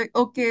for me. Like,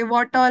 okay,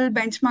 what all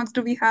benchmarks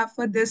do we have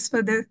for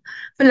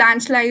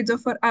landslides or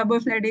for urban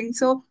flooding?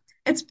 So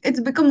it's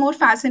become more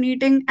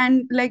fascinating,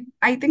 and like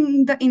I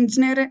think the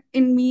engineer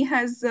in me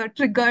has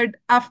triggered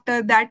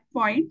after that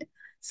point.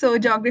 So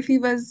geography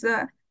was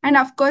and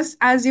of course,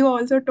 as you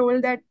also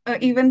told that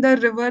even the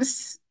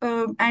rivers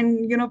and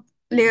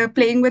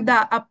playing with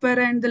the upper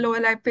and the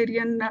lower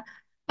Riparian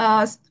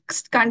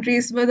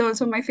countries was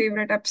also my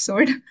favorite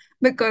episode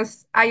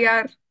because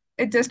IR,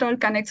 it just all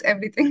connects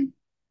everything.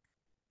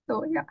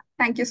 So yeah,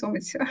 thank you so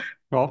much, sir.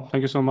 Well,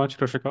 thank you so much,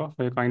 Roshika,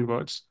 for your kind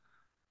words.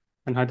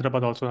 And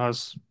Hyderabad also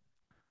has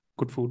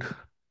good food.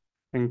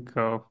 I think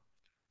the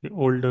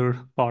older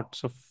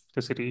parts of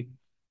the city.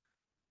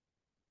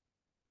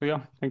 So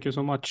yeah, thank you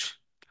so much.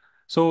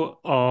 So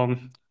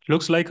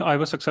looks like I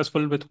was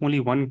successful with only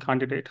one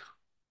candidate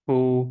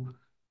who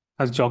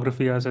has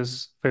geography as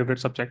his favorite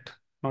subject.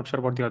 Not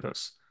sure about the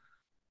others.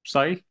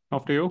 Sai,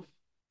 after you.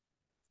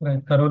 I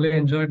thoroughly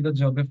enjoyed the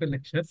geography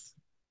lectures.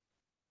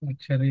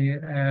 Actually,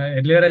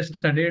 earlier I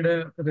studied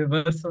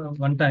reverse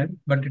one time,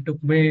 but it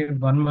took me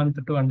 1 month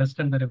to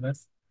understand the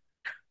reverse.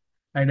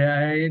 And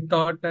I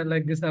thought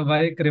like this,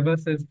 why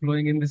reverse is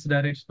flowing in this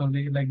direction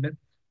only like that.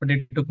 But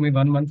it took me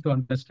 1 month to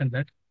understand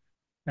that.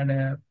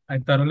 and I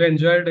thoroughly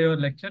enjoyed your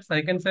lectures.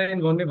 I can say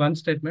in only one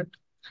statement,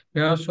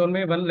 you have shown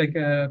me one like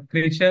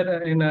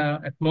creature in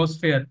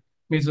atmosphere,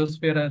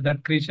 mesosphere.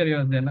 That creature you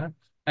have there. Na?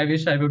 I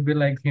wish I would be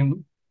like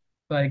him.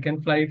 So I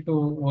can fly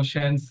to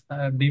oceans,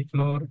 deep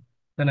floor.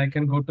 Then I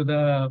can go to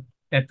the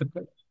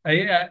ethical.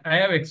 I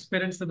have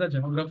experienced the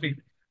geography.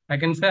 I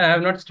can say I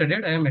have not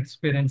studied. I am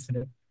experienced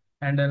it.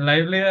 And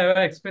lively I have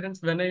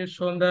experienced when I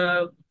shown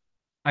the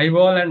eye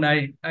wall, and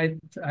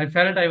I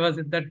felt I was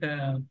at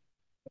that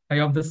eye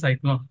of the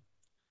cyclone.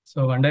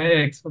 So one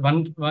day,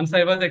 once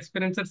I was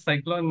experiencing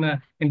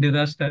cyclone in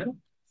disaster.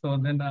 So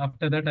then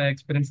after that, I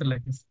experienced it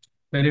like this.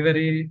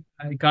 Very,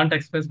 I can't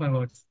express my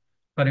words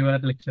for your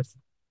lectures.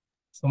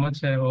 So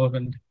much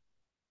overwhelmed.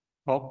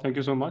 Oh, thank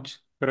you so much.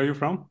 Where are you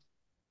from?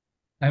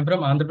 I'm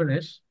from Andhra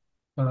Pradesh,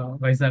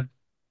 Vizag.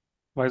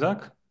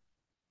 Vizag?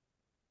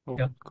 Oh,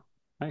 Yeah.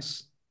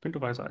 nice. Been to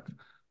Vizag.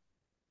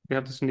 We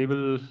have this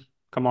naval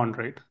command,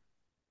 right?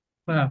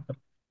 Yeah.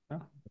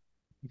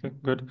 Okay,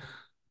 good.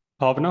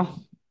 Bhavna,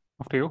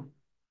 after you.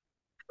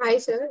 Hi,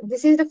 sir.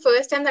 This is the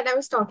first time that I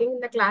was talking in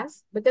the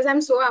class because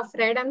I'm so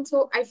afraid.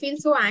 I feel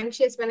so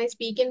anxious when I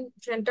speak in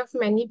front of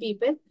many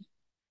people.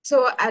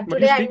 So But you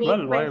today I speak make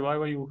well. my, Why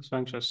were you so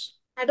anxious?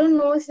 I don't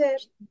know, sir.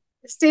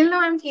 Still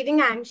now I'm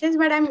feeling anxious,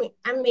 but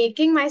I'm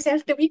making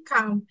myself to be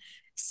calm.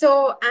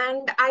 So,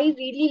 and I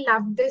really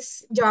love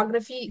this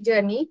geography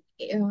journey.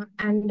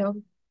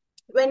 And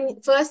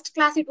when first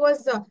class it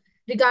was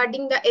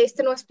regarding the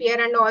asthenosphere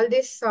and all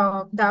this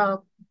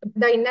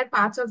the inner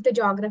parts of the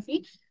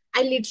geography.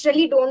 I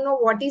literally don't know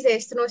what is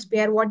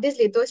asthenosphere, what is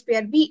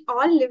lithosphere. We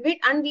all live it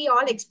and we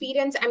all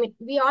experience, I mean,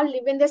 we all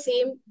live in the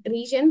same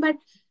region, but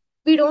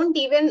we don't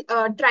even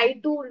try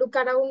to look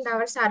around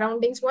our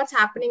surroundings, what's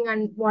happening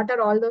and what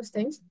are all those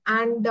things.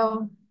 And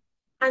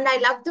I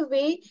love the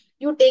way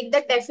you take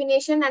that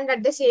definition and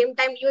at the same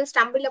time you'll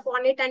stumble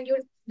upon it and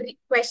you'll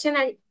question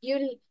and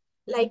you'll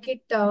like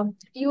it.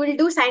 You will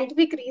do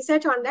scientific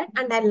research on that,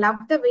 and I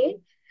love the way.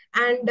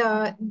 And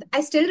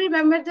I still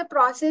remember the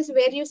process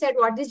where you said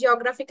what is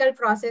geographical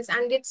process,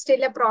 and it's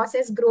still a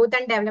process, growth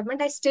and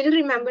development. I still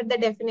remember the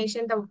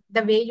definition,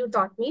 the way you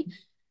taught me,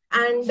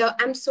 and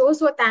I'm so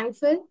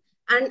thankful.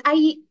 And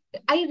I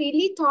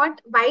really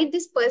thought why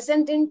this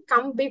person didn't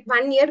come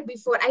 1 year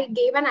before. I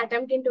gave an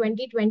attempt in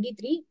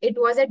 2023. It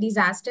was a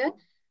disaster.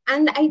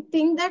 And I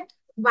think that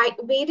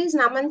where is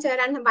Naman sir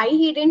and why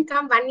he didn't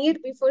come 1 year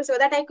before so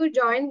that I could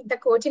join the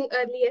coaching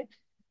earlier.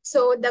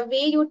 So the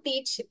way you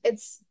teach,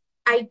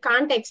 I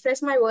can't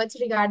express my words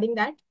regarding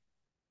that.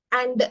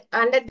 And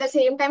at the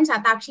same time,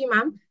 Satakshi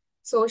ma'am.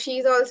 So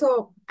she's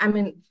also, I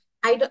mean,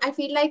 I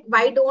feel like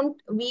why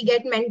don't we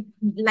get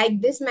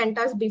like this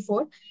mentors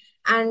before?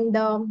 And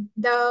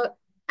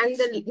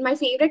my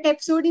favorite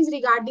episode is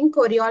regarding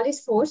Coriolis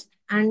force,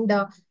 and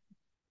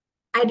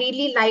I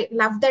really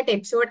love that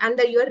episode and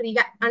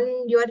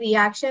your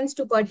reactions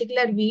to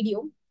particular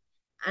video,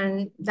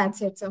 and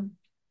that's it. So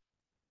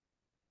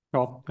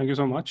Oh, thank you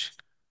so much.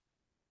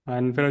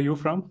 And where are you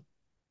from?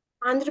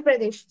 Andhra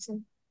Pradesh, sir.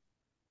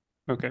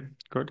 Okay,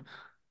 good.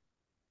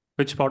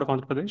 Which part of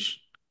Andhra Pradesh?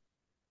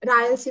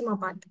 Rayalaseema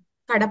part,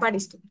 Kadapa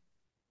district.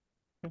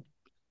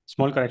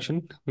 Small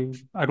correction.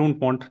 I don't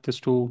want this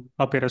to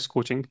appear as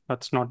coaching.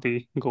 That's not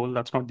the goal.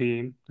 That's not the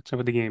aim. That's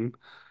never the aim.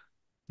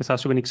 This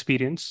has to be an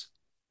experience,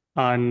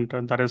 and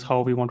that is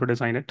how we want to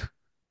design it.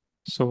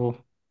 So,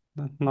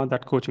 not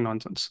that coaching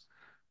nonsense.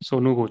 So,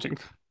 no coaching.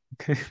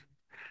 Okay.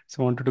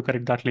 So, I wanted to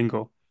correct that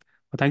lingo.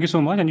 But thank you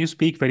so much, and you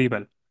speak very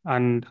well.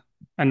 And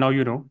now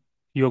you know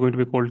you are going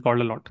to be called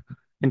a lot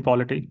in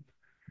polity.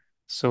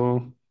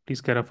 So,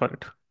 please care for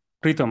it.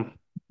 Preetham,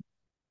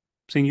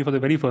 seeing you for the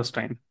very first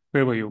time.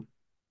 Where were you?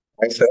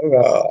 Hi, sir.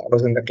 I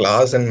was in the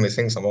class and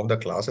missing some of the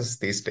classes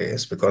these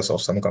days because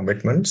of some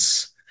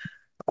commitments.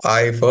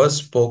 I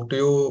first spoke to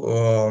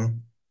you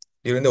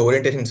during the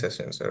orientation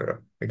session,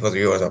 sir. It was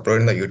yours,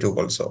 uploaded in the YouTube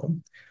also.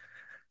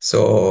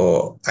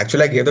 So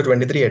actually, I gave the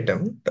 23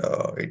 attempt.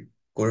 It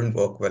couldn't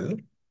work well.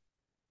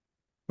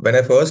 When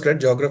I first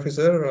read geography,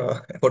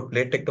 sir, about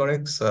plate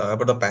tectonics,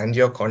 about the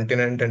Pangea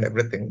continent and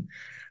everything,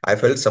 I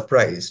felt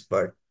surprised,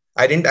 but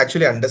I didn't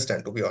actually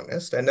understand, to be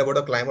honest. And about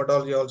the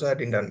climatology also, I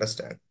didn't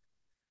understand.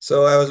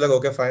 So I was like,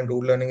 okay, fine,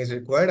 rule learning is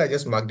required. I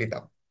just marked it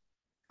up.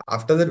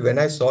 After that, when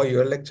I saw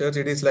your lectures,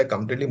 it is like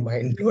completely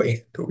mind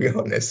blowing, to be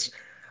honest.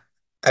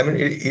 I mean,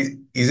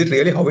 is it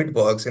really how it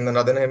works in the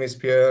northern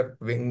hemisphere,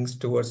 wings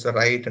towards the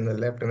right and the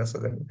left and the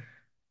southern?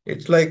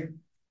 It's like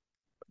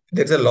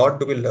there's a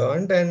lot to be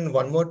learned. And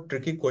one more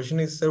tricky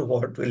question is, sir,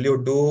 what will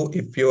you do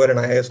if you are an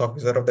IAS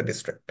officer of the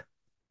district?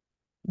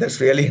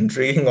 That's really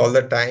intriguing all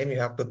the time.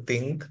 You have to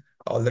think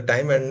all the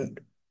time.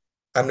 And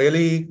I'm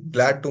really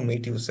glad to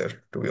meet you, sir,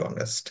 to be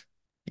honest.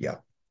 Yeah.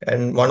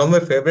 And one of my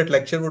favorite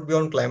lecture would be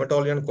on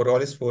climatology and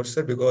Coriolis force,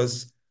 sir,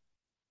 because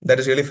that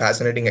is really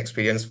fascinating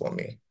experience for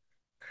me.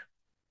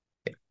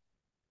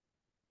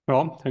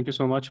 Well, thank you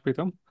so much,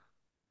 Preetham.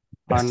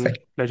 Yes, And thank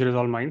you. pleasure is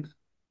all mine.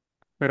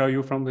 Where are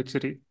you from? Which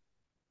city?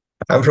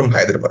 I'm from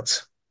Hyderabad.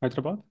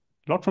 Hyderabad?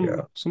 A lot Yeah.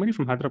 from, so many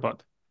from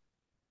Hyderabad.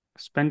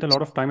 Spent a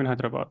lot of time in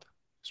Hyderabad.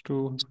 Just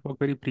to work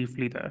very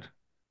briefly there.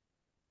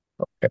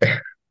 Okay.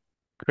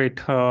 Great.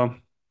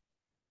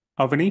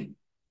 Avani,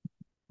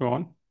 go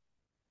on.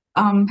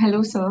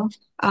 Hello, sir.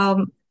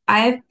 I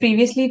have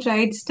previously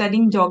tried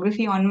studying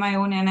geography on my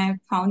own, and I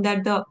found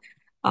that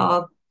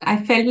I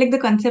felt like the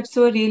concepts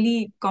were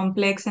really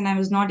complex, and I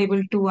was not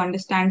able to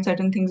understand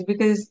certain things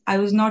because I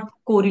was not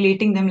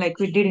correlating them like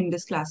we did in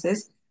these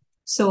classes.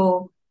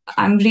 So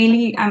I'm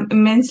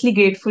immensely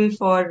grateful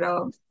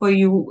for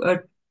you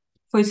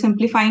for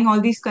simplifying all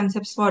these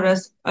concepts for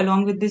us,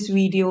 along with these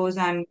videos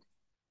and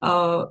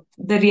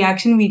the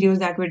reaction videos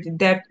that were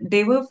that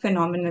they were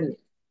phenomenal.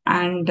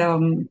 And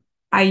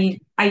I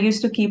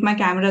used to keep my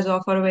cameras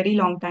off for a very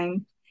long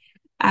time.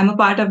 I'm a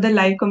part of the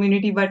live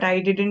community, but I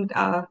didn't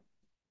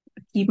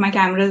keep my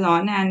cameras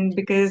on, and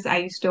because I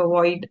used to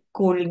avoid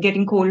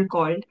getting cold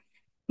called.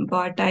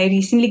 But I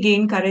recently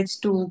gained courage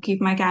to keep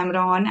my camera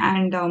on,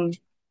 and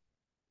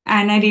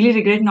I really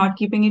regret not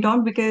keeping it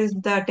on because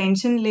the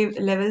attention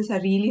levels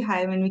are really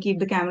high when we keep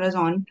the cameras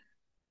on.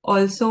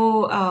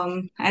 Also,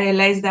 I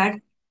realized that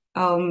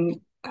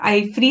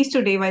I freeze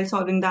today while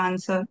solving the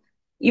answer.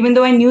 Even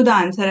though I knew the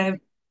answer,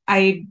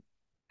 I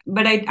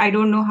but I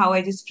don't know how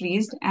I just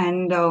freezed.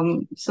 And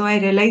so I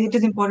realized it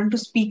is important to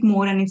speak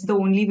more, and it's the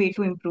only way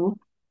to improve.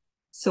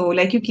 So,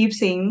 like you keep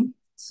saying,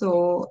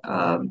 so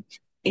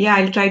yeah,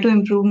 I'll try to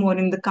improve more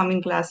in the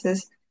coming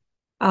classes.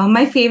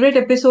 My favorite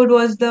episode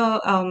was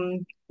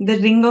the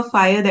Ring of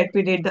Fire that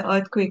we did, the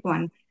earthquake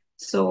one.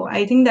 So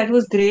I think that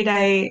was great.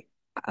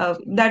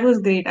 That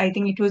was great. I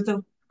think it was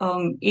the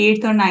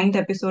eighth or ninth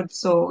episode.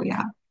 So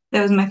yeah,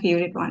 that was my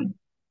favorite one.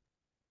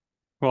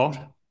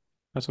 Well,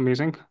 that's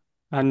amazing.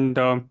 And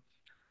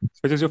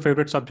which is your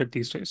favorite subject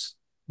these days?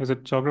 Is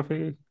it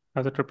geography?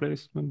 Has it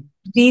replaced?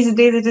 These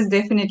days, it is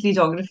definitely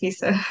geography,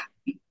 sir.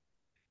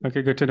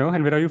 Okay, good to know.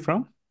 And where are you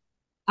from?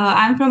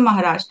 I'm from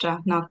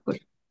Maharashtra, Nagpur.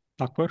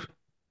 Nagpur.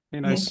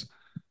 Very Yes. nice.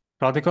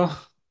 Radhika?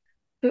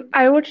 So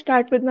I would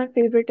start with my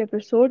favorite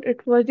episode.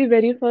 It was the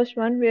very first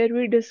one where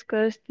we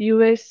discussed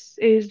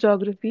USA's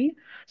geography.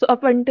 So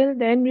up until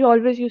then, we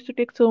always used to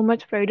take so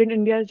much pride in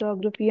India's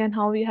geography and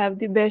how we have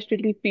the best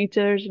relief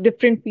features,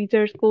 different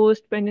features,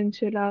 coast,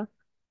 peninsula,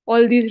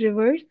 all these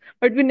rivers.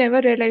 But we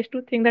never realized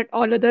to think that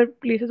all other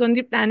places on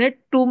the planet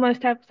too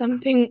must have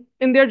something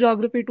in their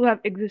geography to have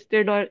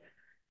existed or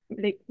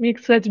like make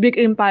such big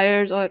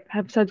empires or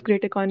have such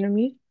great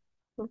economies.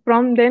 So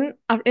from then,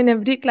 in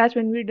every class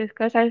when we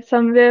discuss, I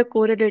somewhere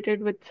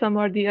correlated with some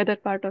or the other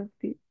part of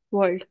the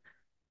world.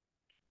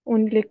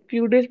 Only like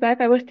few days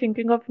back, I was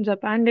thinking of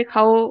Japan, like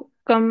how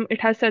come it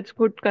has such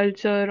good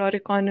culture or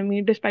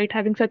economy despite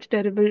having such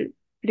terrible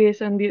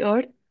place on the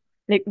earth,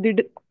 like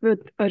with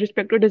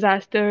respect to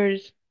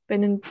disasters,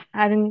 when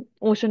having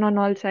ocean on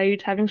all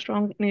sides, having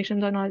strong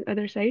nations on all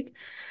other sides.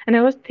 And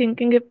I was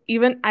thinking if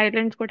even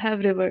islands could have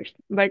rivers,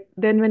 but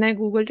then when I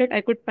googled it,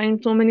 I could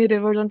find so many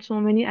rivers on so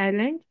many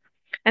islands,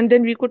 and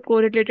then we could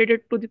correlate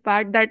it to the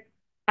part that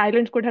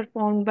islands could have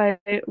formed by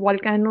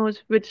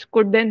volcanoes, which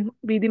could then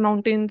be the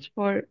mountains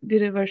for the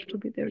rivers to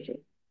be there. So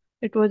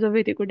it was a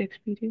very good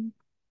experience.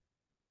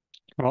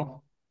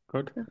 Well,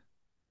 good.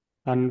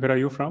 And where are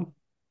you from?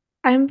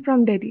 I'm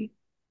from Delhi.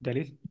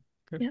 Delhi?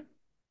 Good. Yeah.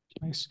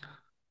 Nice.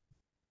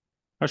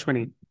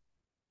 Ashwini?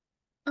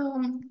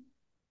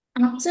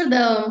 So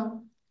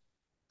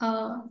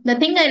the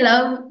thing I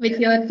love with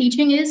your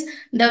teaching is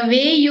the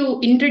way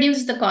you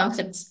introduce the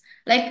concepts.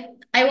 Like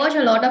I watch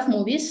a lot of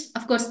movies,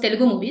 of course,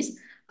 Telugu movies.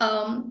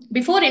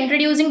 Before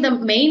introducing the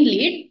main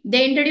lead,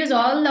 they introduce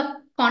all the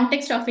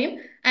context of him,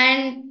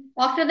 and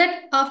after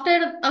that,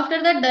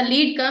 the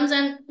lead comes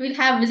and will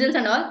have whistles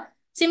and all.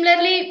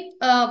 Similarly,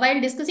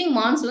 while discussing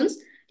monsoons,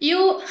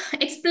 you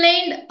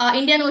explained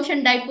Indian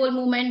Ocean dipole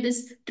movement,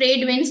 this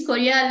trade winds,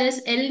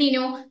 Coriolis, El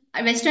Nino,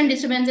 Western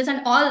disturbances,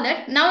 and all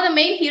that. Now the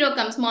main hero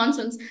comes,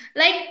 monsoons,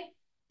 like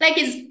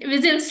his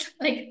whistles,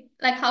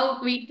 like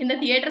how we in the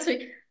theaters.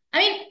 I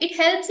mean, it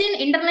helps in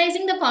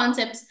internalizing the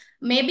concepts.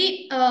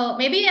 Maybe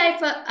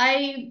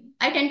I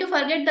tend to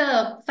forget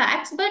the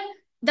facts, but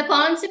the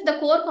concept, the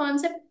core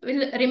concept,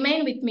 will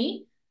remain with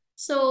me.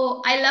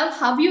 So I love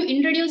how you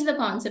introduce the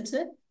concepts.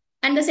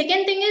 And the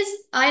second thing is,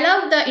 I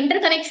love the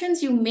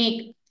interconnections you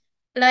make.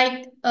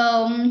 Like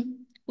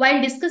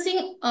while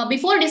discussing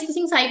before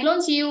discussing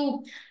cyclones,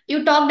 you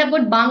talked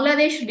about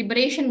Bangladesh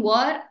Liberation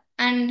War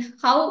and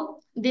how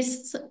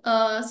this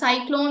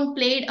cyclone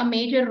played a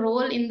major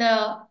role in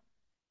that.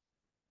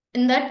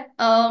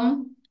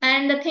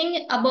 And the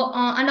thing about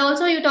and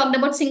also you talked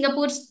about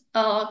Singapore's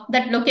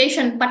that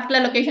location,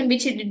 particular location,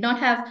 which it did not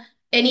have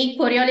any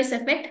Coriolis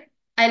effect.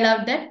 I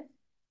love that.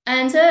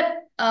 And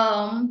sir,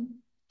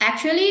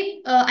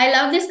 actually, I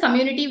love this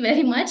community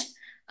very much.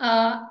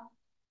 Uh,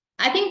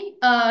 I think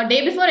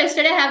day before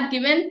yesterday, I have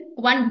given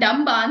one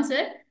dumb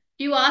answer.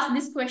 You asked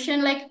this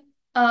question like,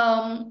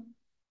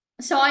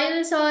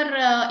 soils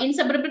are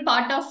inseparable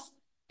part of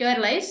your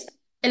lives.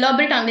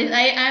 Elaborate on this.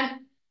 I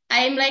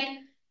am like,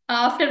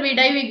 after we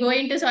die, we go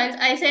into soils.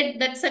 I said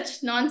that's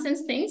such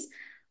nonsense things,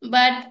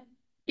 but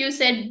you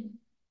said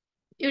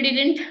you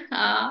didn't,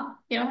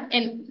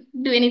 and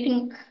do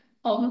anything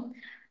Um,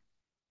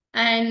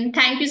 and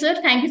thank you, sir.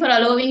 Thank you for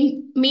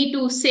allowing me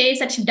to say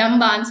such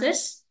dumb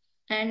answers.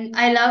 And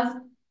I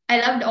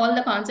loved all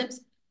the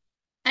concepts.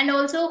 And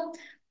also,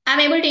 I'm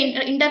able to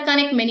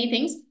interconnect many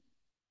things.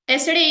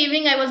 Yesterday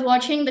evening, I was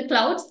watching the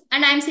clouds,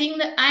 and I'm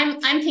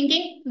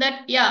thinking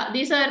that yeah,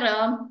 these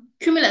are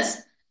cumulus.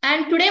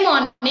 And today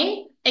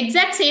morning,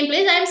 exact same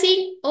place, I'm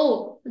seeing,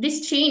 oh,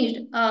 this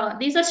changed.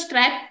 These are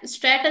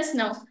stratus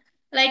now.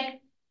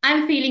 Like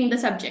I'm feeling the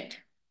subject.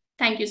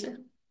 Thank you, sir.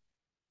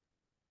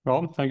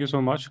 Well, thank you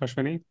so much,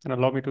 Ashwini, and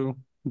allow me to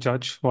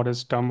judge what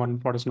is dumb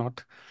and what is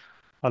not.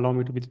 Allow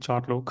me to be the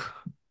chart lok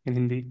in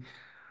Hindi.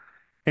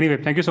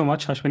 Anyway, thank you so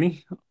much,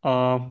 Ashwini.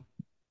 And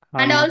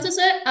I'm also,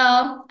 sir,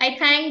 I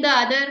thank the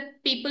other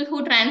people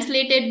who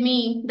translated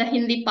me the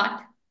Hindi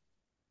part.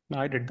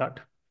 I did that.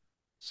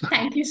 So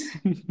Thank you, sir.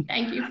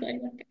 Thank you for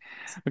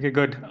that. okay,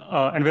 good.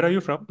 And where are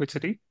you from? Which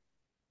city?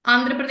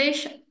 Andhra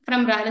Pradesh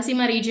from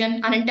Rayalaseema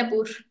region,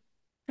 Anantapur,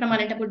 from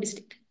Anantapur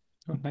district.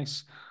 Oh,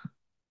 nice.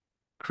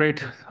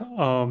 Great.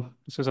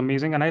 This is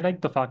amazing. And I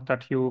like the fact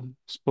that you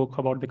spoke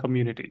about the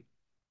community.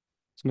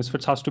 So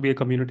Misfits has to be a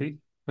community.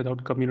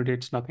 Without community,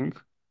 it's nothing.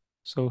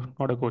 So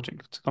not a coaching,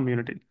 it's a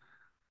community.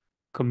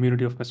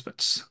 Community of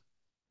Misfits.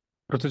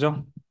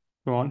 Rituja,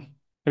 go on.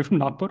 Are you from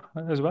Nagpur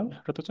as well,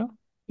 Rituja?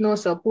 No,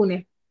 sir,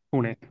 Pune.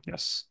 Pune,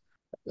 yes.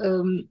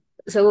 Um,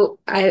 so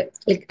I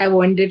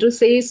wanted to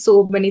say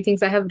so many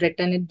things. I have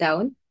written it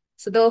down.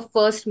 So the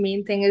first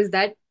main thing is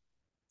that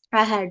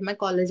I had my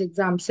college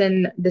exams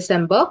in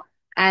December,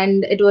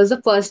 and it was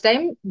the first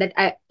time that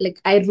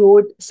I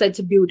wrote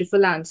such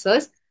beautiful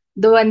answers.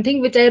 The one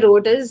thing which I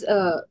wrote is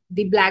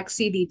the Black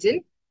Sea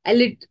region.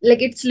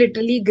 It's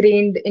literally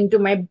grained into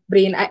my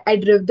brain. I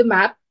drew the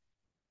map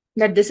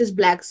that this is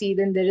Black Sea,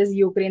 then there is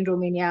Ukraine,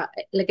 Romania.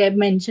 Like I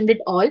mentioned it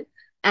all,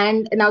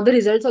 and now the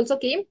results also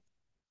came,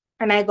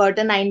 and I got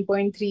a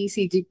 9.3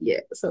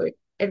 CGPA. So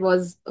it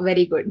was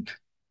very good.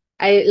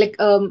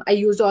 I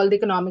used all the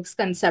economics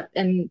concept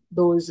in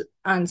those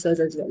answers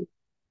as well.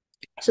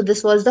 So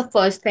this was the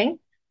first thing.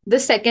 The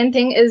second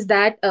thing is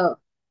that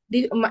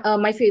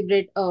my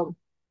favorite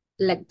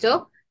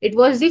lecture. It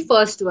was the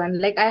first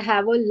one. Like I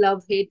have a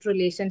love-hate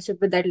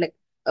relationship with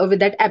with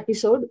that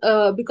episode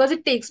because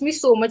it takes me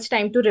so much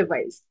time to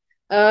revise.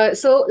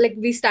 So like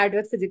we start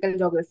with physical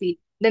geography,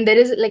 then there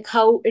is like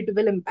how it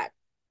will impact.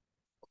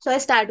 So I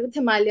start with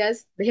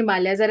Himalayas. The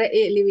Himalayas are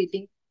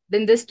elevating.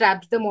 Then this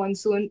traps the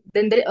monsoon.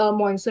 Then the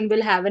monsoon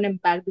will have an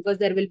impact because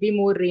there will be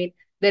more rain.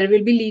 There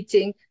will be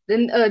leaching.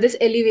 Then this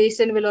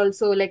elevation will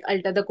also like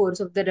alter the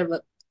course of the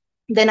river.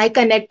 Then I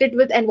connect it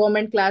with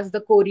environment class, the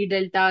Cori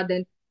Delta.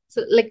 Then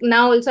so like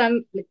now also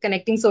I'm like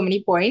connecting so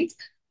many points.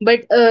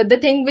 But the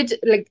thing which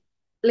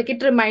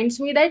it reminds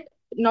me that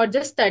not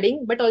just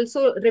studying but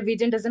also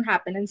revision doesn't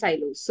happen in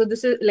silos. So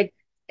this is like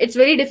it's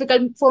very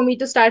difficult for me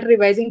to start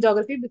revising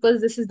geography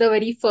because this is the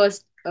very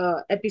first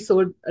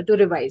episode to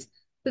revise.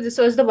 So this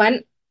was the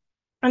one.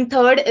 And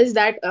third is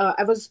that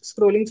I was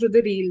scrolling through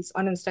the reels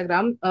on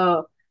Instagram,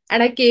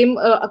 and I came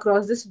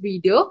across this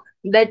video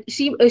that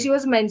she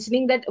was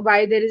mentioning that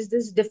why there is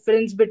this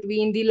difference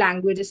between the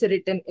languages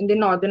written in the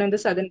northern and the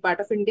southern part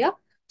of India.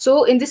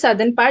 So in the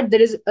southern part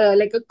there is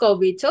like a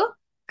curvature,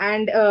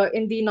 and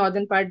in the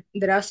northern part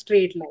there are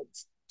straight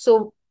lines.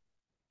 So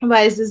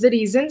why is this the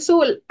reason?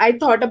 So I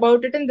thought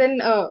about it, and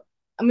then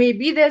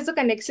maybe there's a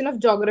connection of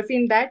geography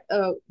in that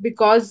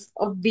because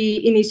of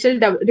the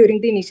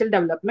during the initial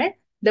development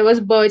there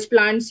was birch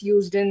plants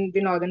used in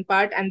the northern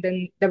part, and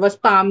then there was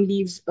palm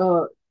leaves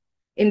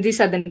in the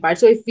southern part.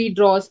 So if we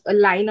draw a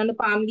line on a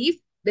palm leaf,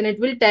 then it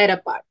will tear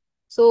apart.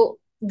 So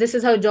this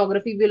is how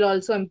geography will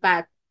also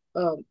impact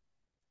uh,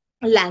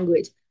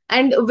 language.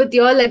 And with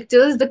your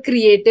lectures, the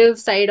creative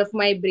side of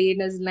my brain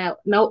is now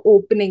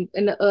opening.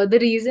 And the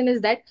reason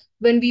is that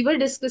when we were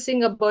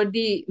discussing about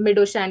the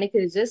mid-oceanic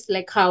ridges,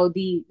 like how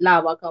the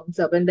lava comes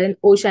up and then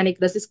oceanic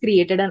crust is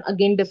created and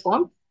again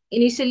deformed,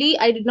 initially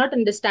I did not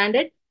understand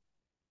it,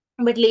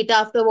 but later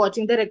after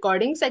watching the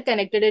recordings I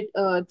connected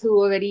it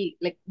through a very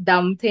like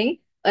dumb thing,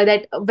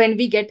 that when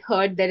we get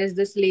hurt there is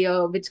this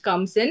layer which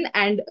comes in,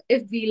 and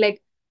if we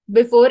like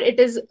before it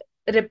is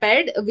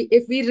repaired,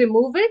 if we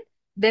remove it,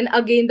 then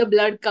again the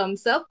blood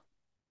comes up.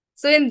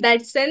 So in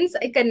that sense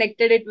I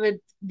connected it with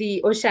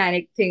the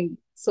oceanic thing.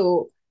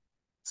 So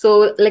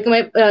like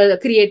my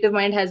creative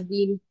mind has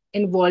been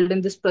involved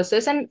in this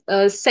process. And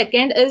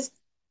second is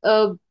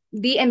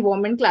the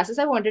environment classes.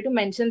 I wanted to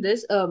mention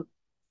this.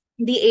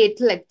 The eighth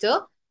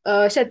lecture,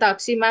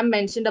 Shatakshi ma'am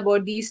mentioned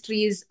about these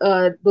trees.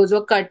 Those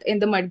were cut in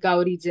the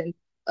Madgaon region.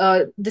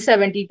 The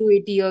 70 to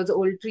 80 years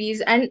old trees,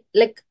 and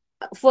like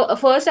for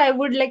first I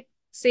would like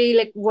say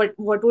like what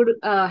would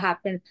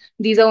happen.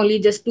 These are only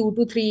just 2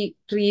 to 3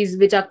 trees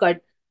which are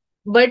cut,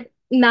 but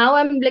now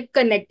I'm like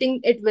connecting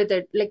it with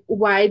it, like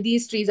why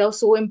these trees are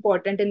so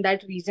important in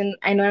that region.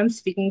 I know I'm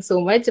speaking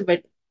so much,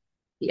 but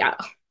yeah.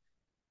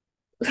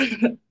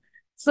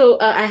 So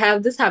I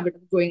have this habit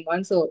of going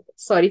on. So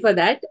sorry for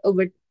that.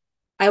 But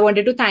I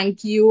wanted to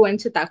thank you and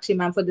Chitakshi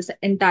ma'am for this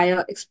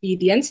entire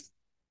experience.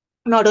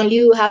 not only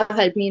you have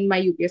helped me in my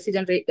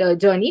UPSC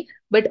journey,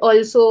 but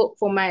also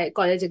for my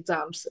college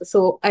exams.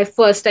 So I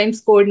first time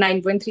scored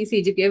 9.3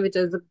 CGPA, which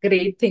is a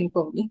great thing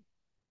for me.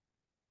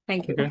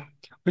 Thank you. Okay.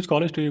 Which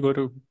college do you go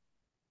to?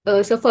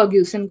 So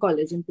Ferguson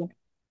College in Pune.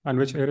 And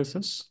which year is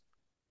this?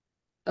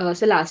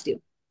 So last year,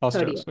 Last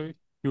third year. year. So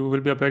you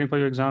will be appearing for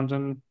your exams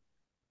in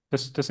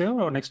this year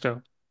or next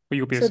year for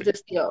So UPSC?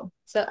 this year.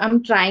 So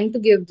I'm trying to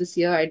give this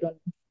year. I don't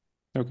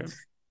know. Okay.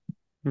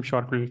 I'm sure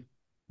it will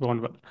go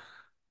on well.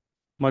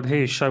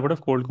 Madhesh, I would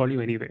have cold called you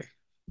anyway.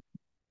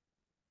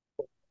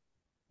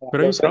 Where are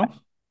Hello, you sir. from?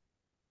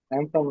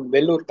 I'm from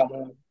Vellore, Tamil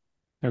Nadu.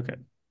 Okay.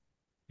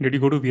 Did you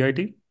go to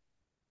VIT?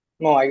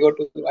 No, I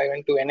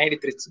went to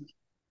NID Trichy.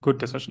 Good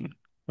decision.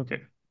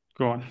 Okay.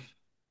 Go on.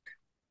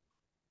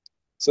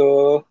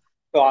 So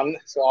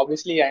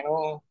obviously I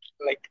know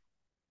like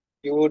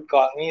you would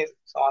call me.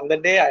 So on the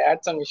day I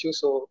had some issues.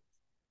 So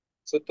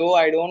though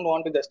I don't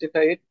want to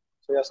justify it,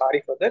 so yeah,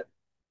 sorry for that.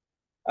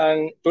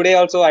 And today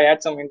also I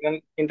had some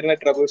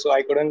internet trouble, so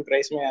I couldn't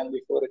raise my hand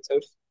before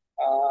itself.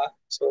 Uh,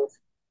 so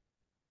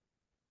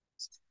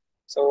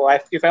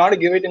if I want to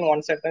give it in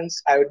one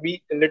sentence, I would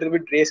be a little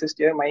bit racist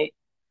here. My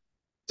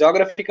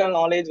geographical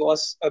knowledge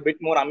was a bit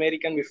more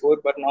American before,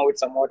 but now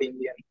it's somewhat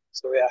Indian.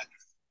 So yeah,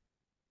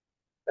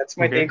 that's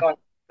my Okay. take on.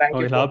 Thank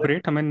you for that.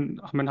 Elaborate.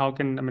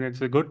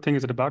 It's a good thing.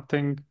 Is it a bad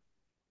thing?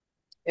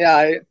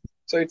 Yeah,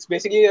 so it's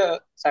basically a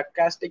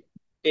sarcastic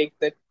take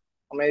that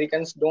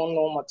Americans don't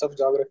know much of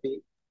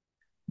geography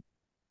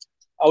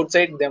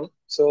outside them.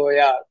 So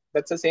yeah,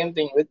 that's the same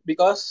thing with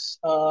because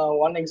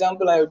one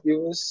example I would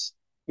use,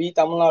 we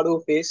Tamil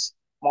Nadu face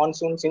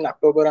monsoons in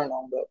October and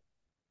November.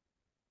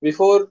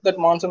 Before that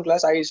monsoon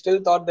class, I still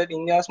thought that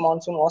India's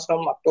monsoon was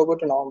from October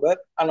to November,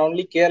 and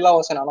only Kerala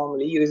was an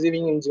anomaly,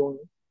 receiving in June.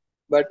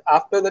 But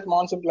after that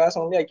monsoon class,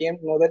 only I came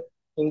to know that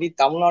indeed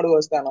Tamil Nadu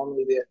was the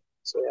anomaly there.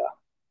 So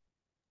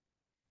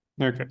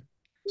yeah, Okay.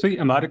 So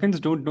Americans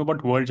don't know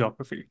about world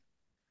geography.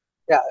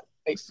 yeah,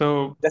 like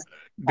So just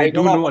they I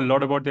don't do know know a about.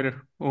 lot about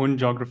their own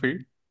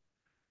geography.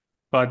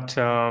 But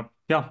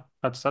yeah,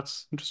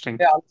 that's interesting.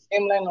 Yeah, on the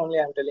same line only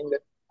I'm telling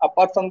that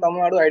apart from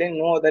Tamil Nadu, I didn't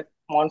know that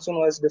monsoon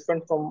was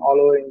different from all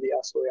over India.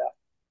 So yeah,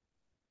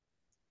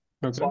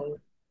 that's Okay. one.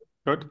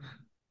 Good.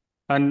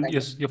 And Thank you.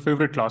 yes, your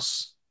favorite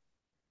class.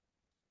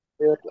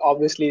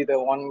 Obviously, the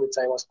one which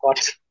I was caught.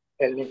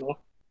 El Nino.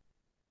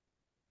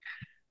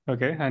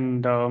 Okay.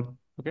 And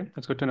okay,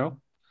 that's good to know.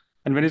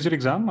 And when is your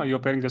exam? Are you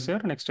appearing this year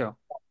or next year?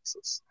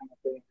 I'm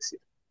appearing this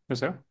year.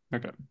 This year?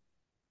 Okay.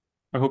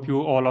 I hope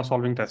you all are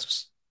solving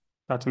tests.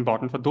 That's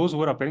important for those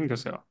who are appearing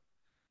this year.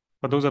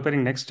 For those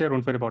appearing next year,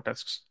 don't worry about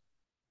tests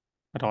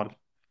at all.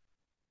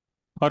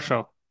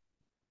 Harsha.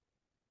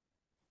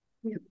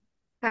 Yeah.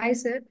 Hi,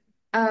 sir.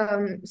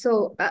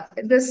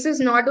 This is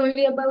not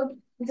only about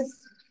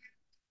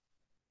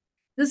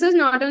this is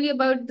not only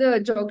about the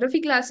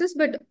geography classes,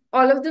 but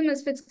all of the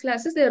MisFits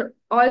classes. They're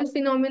all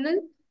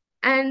phenomenal.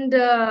 And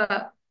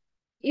the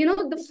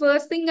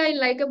first thing I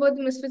like about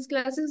the MisFits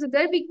classes is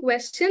that we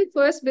question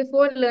first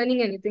before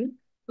learning anything,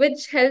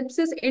 which helps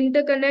us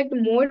interconnect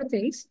more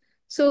things.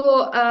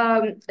 So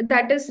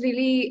that is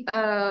really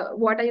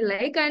what I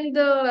like, and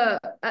the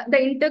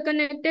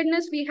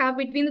interconnectedness we have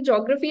between the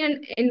geography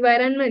and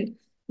environment.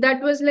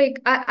 That was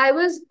like I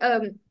was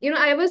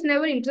I was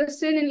never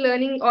interested in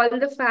learning all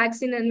the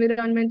facts in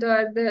environment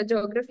or the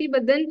geography,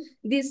 but then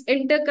this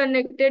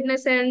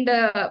interconnectedness and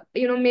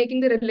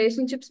making the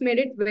relationships made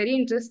it very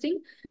interesting.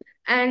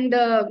 And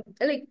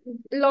like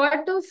a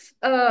lot of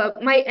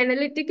my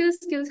analytical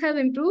skills have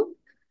improved.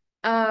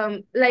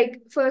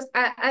 Like first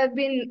I've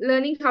been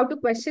learning how to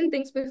question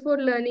things before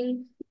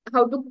learning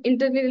how to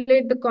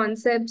interrelate the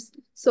concepts.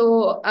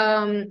 So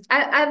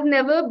I've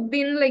never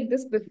been like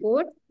this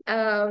before.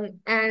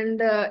 And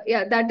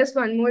yeah, that is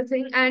one more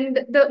thing. And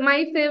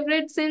my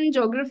favorites in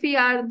geography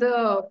are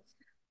the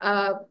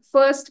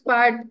first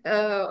part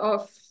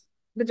of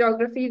the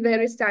geography, where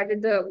we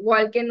started the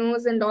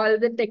volcanoes and all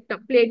the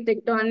plate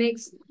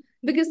tectonics,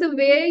 because the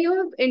way you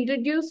have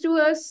introduced to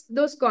us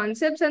those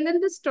concepts, and then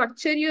the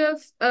structure you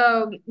have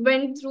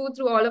went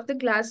through all of the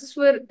classes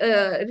were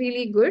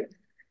really good.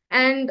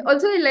 And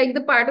also I like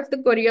the part of the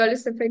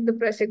Coriolis effect, the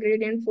pressure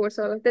gradient force,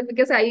 all of that,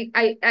 because I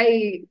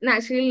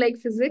naturally like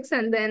physics.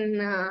 And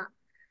then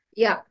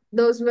yeah,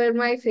 those were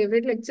my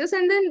favorite lectures.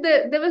 And then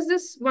there was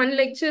this one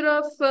lecture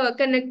of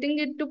connecting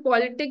it to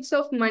politics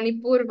of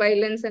Manipur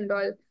violence and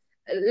all,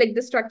 like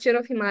the structure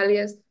of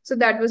Himalayas. So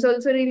that was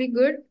also really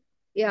good.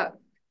 Yeah.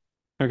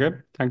 Okay.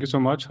 Thank you so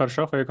much,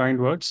 Harsha, for your kind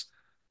words.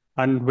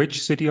 And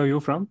which city are you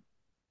from?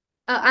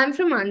 I'm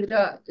from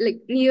Andhra,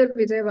 like near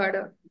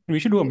Vijayawada. We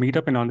should do a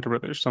meetup in Andhra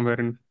Pradesh, somewhere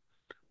in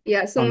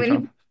Yeah, so many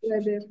Andhra. people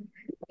are there.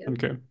 Yeah.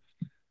 Okay.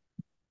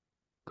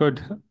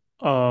 Good.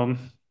 Um,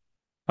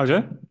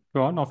 Ajay,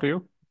 go on after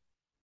you.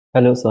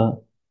 Hello, sir.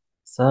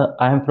 Sir,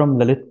 I am from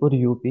Lalitpur,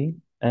 UP,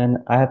 and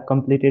I have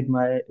completed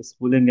my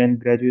schooling and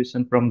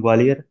graduation from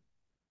Gwalior.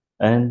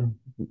 And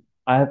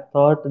I have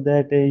thought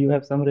that you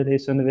have some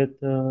relation with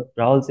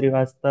Rahul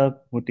Srivastav,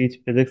 who teach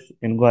physics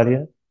in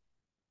Gwalior.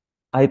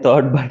 I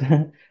thought, but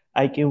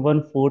I came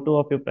one photo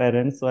of your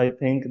parents, so I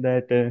think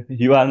that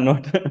you are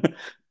not.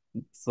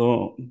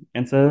 So,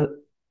 and so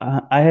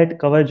I had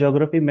covered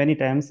geography many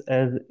times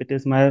as it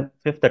is my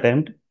fifth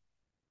attempt,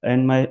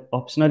 and my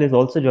optional is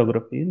also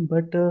geography.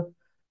 But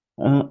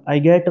I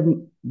get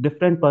a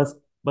different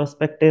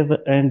perspective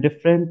and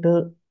different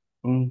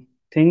um,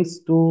 things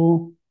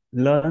to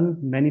learn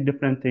many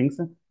different things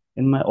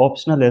in my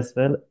optional as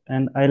well.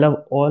 And I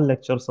love all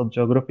lectures of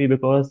geography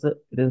because it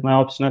is my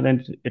optional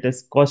and it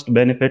is cost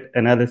benefit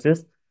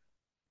analysis.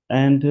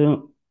 And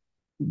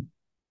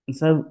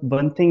so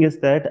one thing is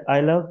that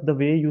I love the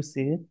way you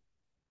say,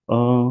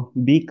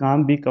 be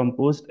calm, be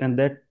composed, and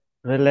that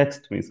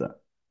relaxed me, sir.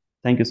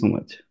 Thank you so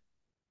much.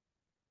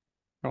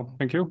 Oh,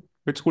 thank you.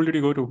 Which school did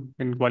you go to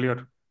in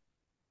Gwalior?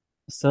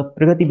 Sir,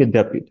 Pragati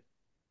Vidyapit.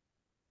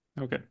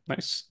 Okay,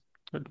 nice.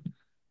 Good.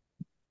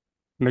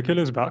 Nikhil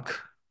is back.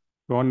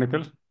 Go on,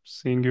 Nikhil.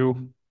 Seeing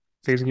you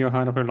raising your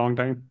hand after a long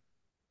time.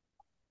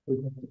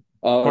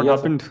 What Yeah, sir.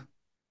 happened?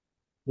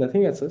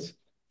 Nothing as such.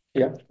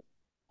 Yeah.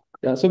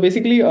 Yeah, so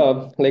basically,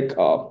 I've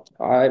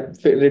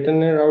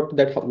written it out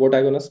that what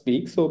I'm gonna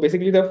speak. So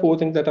basically, there are four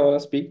things that I wanna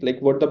speak. Like,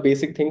 what the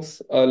basic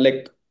things,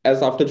 like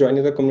as after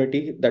joining the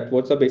community, that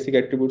what's the basic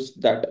attributes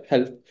that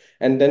help,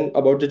 and then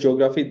about the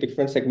geography,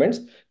 different segments.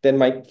 Then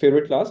my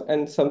favorite class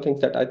and some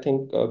things that I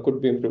think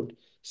could be improved.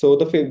 So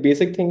the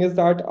basic thing is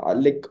that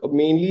like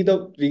mainly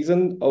the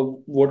reason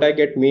of what I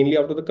get mainly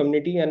out of the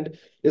community and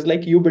is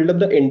like you build up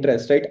the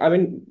interest, right? I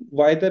mean,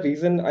 why the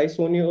reason I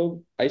show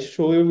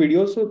you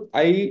video, so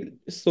I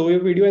saw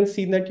your video and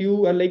seen that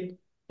you are like,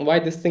 why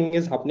this thing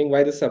is happening,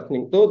 why this is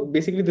happening. So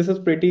basically, this is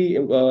pretty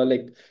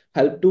like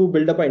help to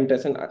build up an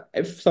interest. And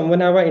if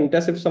someone have an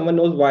interest, if someone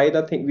knows why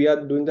the thing we are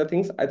doing the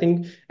things, I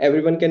think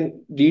everyone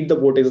can read the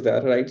what is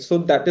there, right? So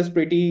that is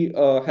pretty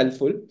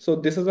helpful. So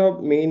this is a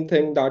main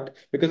thing that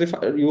because if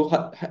you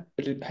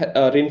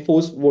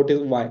reinforce what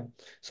is why,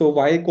 so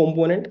why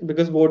component,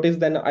 because what is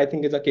then I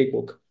think is a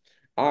cakewalk.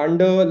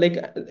 And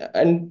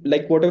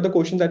like whatever the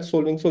questions that's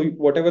solving, so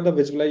whatever the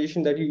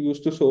visualization that you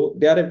used to show,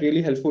 they are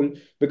really helpful,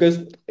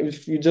 because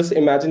if you just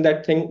imagine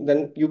that thing,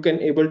 then you can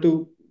able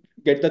to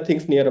get the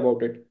things near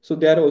about it. So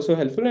they are also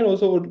helpful, and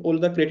also all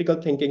the critical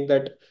thinking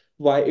that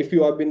why, if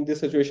you have been in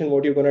this situation,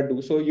 what you're gonna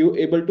do, so you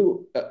able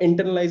to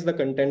internalize the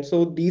content.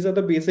 So these are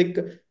the basic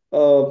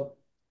uh,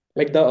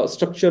 like the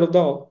structure of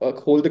the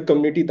whole the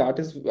community, that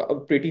is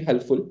pretty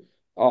helpful.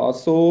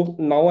 So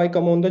now I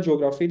come on the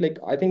geography. Like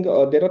I think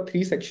there are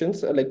three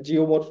sections, like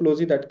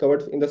geomorphology that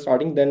covered in the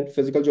starting, then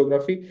physical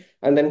geography,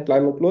 and then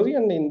climatology,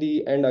 and in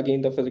the end again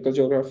the physical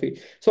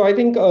geography. So I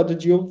think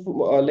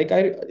the like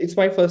it's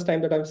my first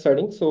time that I'm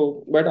studying.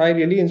 So but I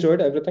really enjoyed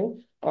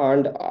everything,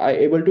 and I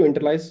able to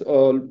internalize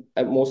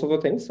most of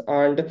the things.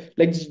 And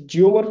like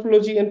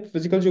geomorphology and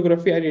physical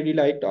geography I really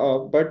liked,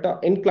 but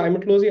in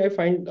climatology I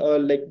find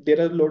like there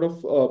are a lot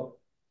of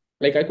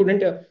like I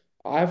couldn't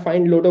I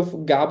find a lot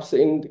of gaps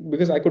in,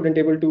 because I couldn't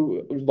able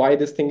to why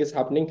this thing is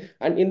happening.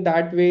 And in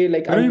that way,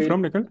 like Where are I'm you really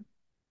from, Nikhil?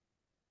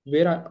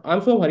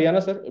 I'm from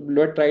Haryana, sir,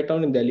 but right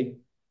down in Delhi.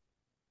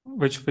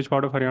 Which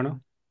part of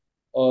Haryana?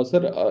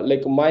 Sir,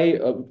 like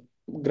my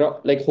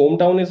like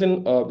hometown is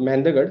in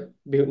Mehendragarh,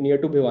 near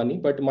to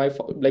Bhiwani, but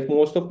like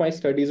most of my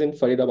studies in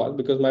Faridabad,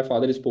 because my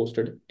father is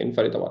posted in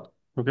Faridabad.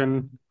 You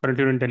can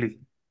currently you're in Delhi.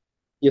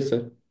 Yes,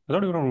 sir. I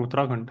thought you were from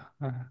Uttarakhand.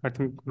 I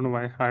think I don't know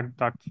why I had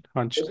that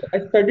hunch. I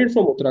studied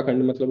from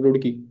Uttarakhand, matlab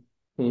Roorkee.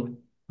 Hmm.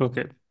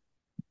 Okay,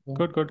 Yeah.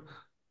 good, good.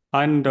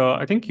 And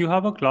I think you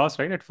have a class,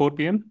 right, at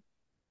 4 p.m.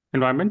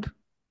 Environment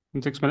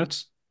in 6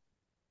 minutes.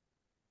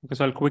 Okay,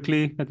 so I'll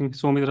quickly, I think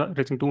Somi is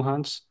raising two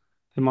hands.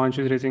 Himanshu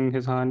is raising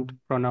his hand,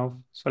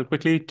 Pranav. So I'll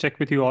quickly check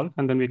with you all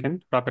and then we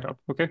can wrap it up.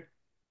 Okay.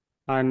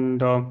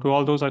 And to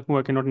all those who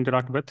I cannot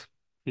interact with,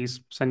 please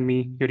send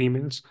me your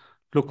emails.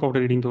 Look forward to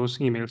reading those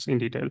emails in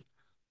detail.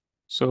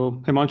 So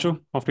Himanshu,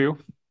 after you.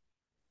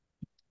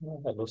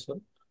 Hello, sir.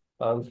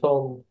 I'm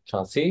from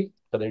Jhansi,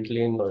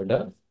 currently in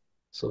Noida.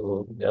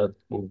 So, yeah,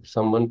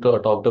 someone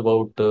talked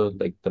about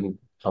like the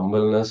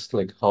humbleness,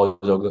 like how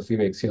geography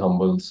makes you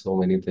humble, so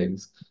many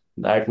things.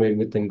 That made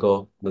me think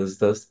of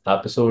this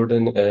episode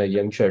in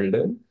Young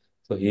Sheldon.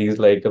 So he's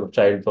like a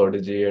child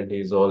prodigy and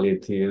he's all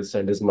atheist,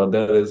 and his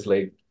mother is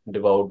like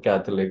devout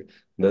Catholic.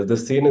 There's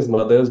this scene, his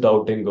mother is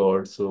doubting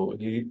God, so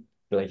he's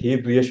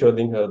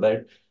reassuring her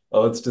that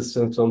Earth's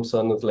distance from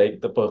sun is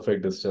like the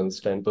perfect distance,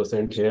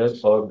 10% here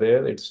or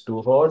there, it's too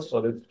hot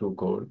or it's too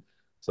cold.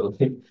 So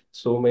like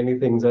so many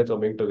things are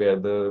coming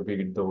together, be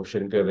it the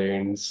ocean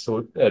currents,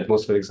 so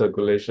atmospheric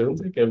circulations,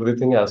 like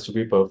everything has to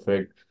be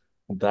perfect.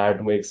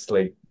 That makes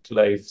like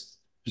life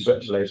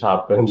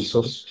happen.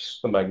 So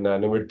the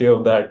magnanimity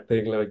of that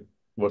thing, like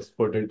what's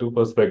put into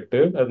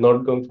perspective. I've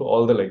not gone through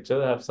all the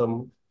lecture. I have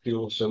some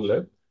few of them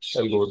left.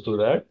 I'll go through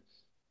that.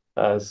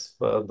 As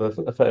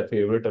the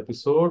favorite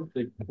episode,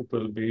 it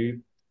will be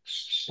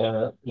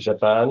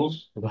Japan,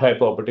 why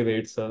property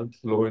rates are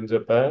low in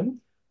Japan,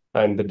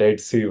 and the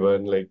Dead Sea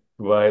one, like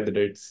why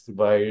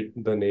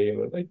the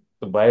name, like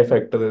the why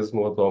factor is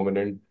more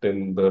prominent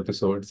in the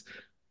episodes.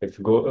 if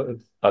you go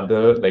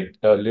other, like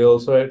earlier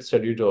also I had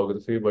studied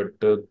geography, but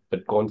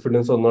that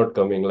confidence was not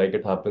coming like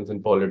it happens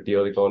in polity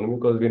or economy,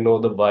 because we know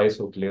the why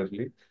so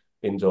clearly.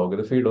 In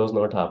geography, it was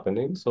not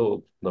happening.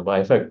 So the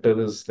why factor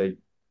is like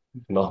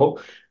now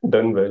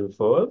done well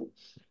for.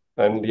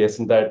 And yes,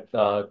 in that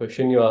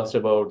question you asked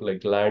about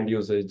like land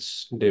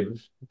usage day,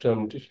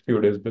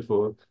 few days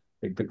before,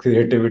 like the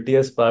creativity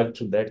has sparked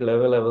to that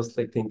level. I was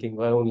like thinking,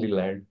 why only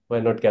land? Why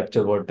not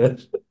capture water?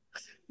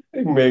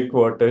 Like make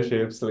water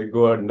shapes, like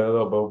go under,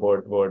 above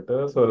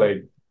water. So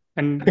like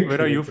And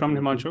where are you from,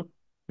 creativity. Himanshu?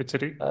 Which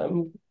city?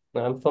 I'm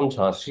from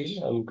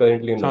Jhansi. I'm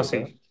currently in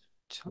Noida.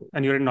 Jhansi.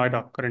 And you're in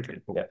Noida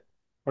currently. Yeah.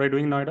 What are you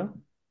doing in Noida?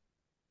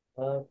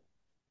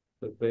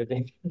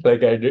 Preparing.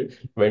 Like I did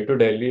went to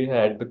Delhi,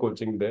 had the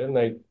coaching there,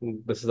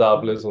 and this is our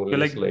place You're only.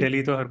 like So like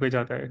Delhi to हर कोई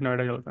जाता है,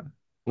 Noida जाता है.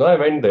 no, I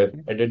went there.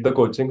 I did the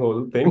coaching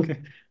whole thing,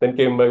 Okay. then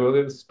came back. Was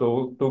it's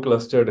too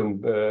clustered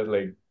and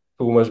like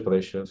too much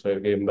pressure. So I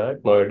came back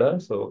Noida.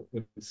 So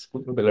it's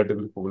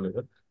relatively cool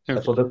here.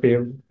 As for Okay.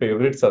 the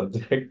favorite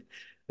subject,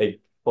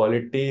 like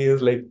polity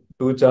is like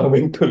too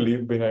charming to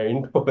leave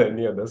behind for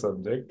any other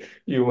subject.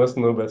 You must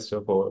know best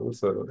of all.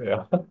 So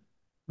yeah.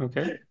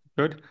 Okay.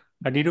 Good.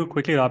 I need to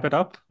quickly wrap it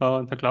up,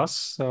 the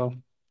class.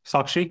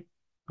 Sakshi,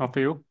 after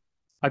you.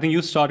 I think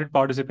you started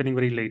participating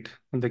very late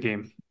in the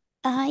game.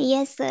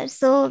 Yes, sir.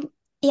 So,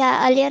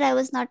 yeah, earlier I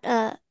was not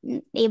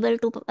able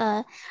to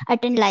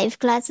attend live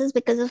classes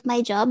because of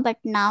my job, but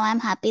now I'm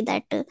happy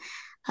that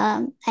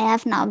I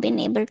have now been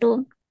able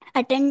to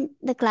attend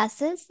the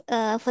classes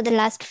for the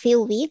last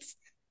few weeks.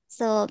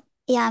 So,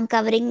 yeah, I'm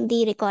covering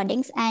the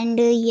recordings, and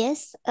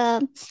yes,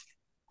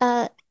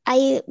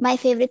 my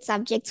favorite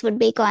subjects would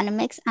be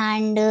economics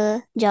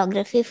and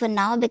geography for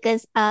now,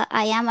 because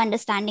I am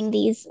understanding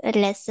these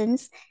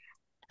lessons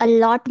a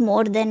lot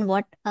more than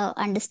what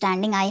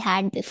understanding I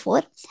had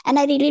before. And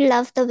I really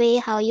love the way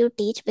how you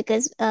teach,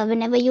 because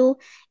whenever you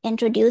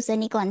introduce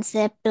any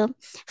concept,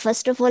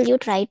 first of all, you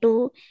try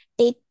to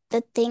take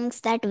the things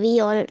that we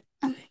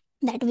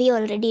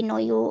already know.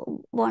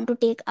 You want to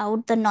take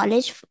out the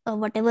knowledge,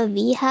 whatever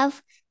we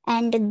have,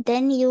 and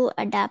then you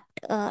adapt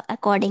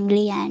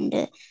accordingly,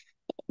 and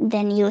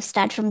then you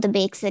start from the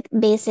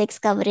basics,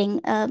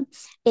 covering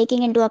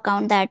taking into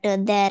account that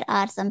there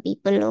are some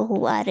people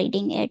who are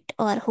reading it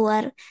or who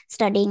are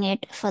studying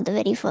it for the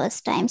very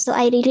first time. So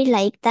I really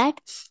like that.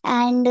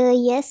 And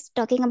yes,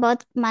 talking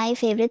about my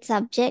favorite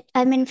subject,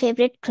 I mean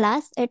favorite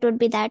class, it would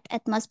be that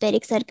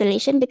atmospheric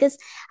circulation, because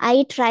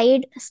I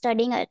tried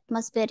studying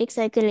atmospheric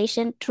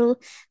circulation through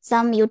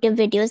some YouTube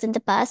videos in the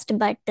past,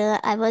 but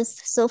I was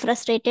so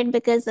frustrated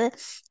because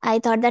I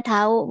thought that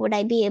how would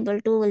I be able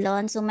to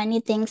learn so many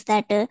things,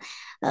 that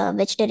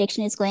which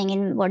direction is going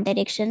in what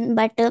direction.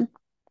 But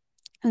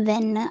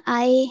when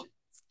I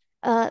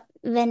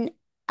when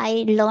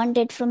I learned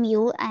it from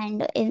you,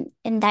 and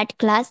in that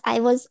class,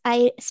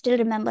 I still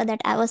remember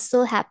that I was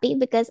so happy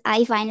because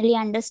I finally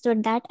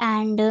understood that,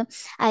 and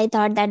I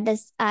thought that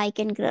this I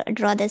can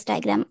draw this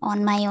diagram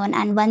on my own,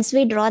 and once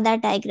we draw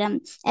that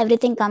diagram,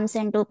 everything comes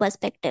into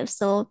perspective.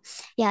 So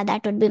yeah,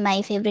 that would be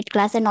my favorite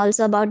class. And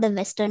also about the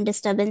Western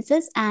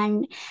disturbances,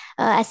 and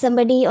as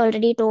somebody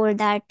already told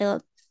that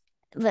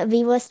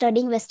we were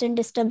studying Western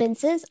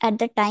disturbances at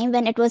the time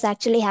when it was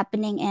actually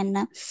happening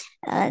in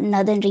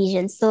northern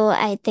regions. So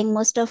I think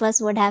most of us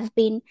would have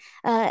been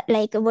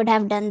would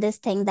have done this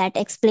thing, that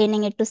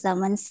explaining it to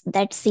someone,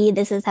 that see,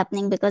 this is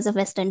happening because of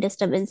Western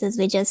disturbances,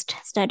 we just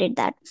studied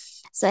that.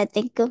 So I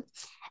think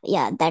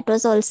yeah, that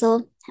was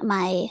also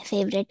my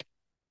favorite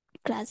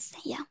class.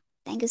 Yeah,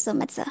 thank you so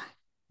much, sir.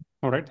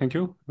 All right. Thank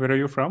you. Where are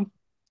you from?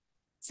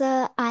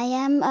 So I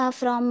am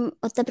from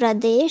Uttar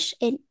Pradesh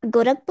in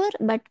Gorakhpur,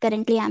 but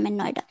currently I'm in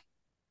Noida.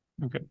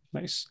 Okay,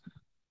 nice.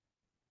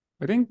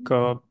 I think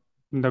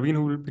Naveen,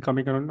 who will be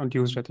coming on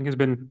Tuesday, I think he's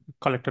been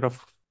collector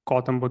of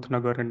Gautam Buddha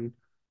Nagar and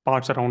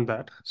parts around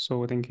that.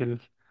 So I think he'll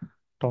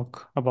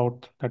talk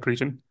about that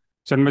region.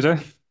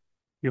 Janmajay,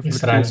 your Yes, favorite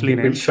sir, I'll princely keep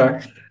it name.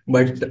 short.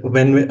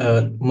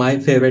 But my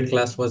favorite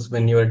class was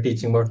when you were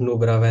teaching about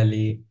Nubra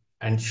Valley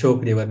and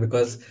Shok River,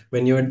 because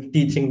when you were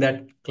teaching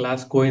that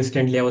class,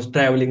 coincidentally, I was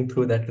traveling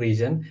through that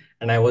region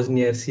and I was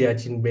near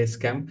Siachen base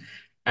camp.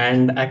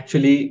 And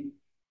actually,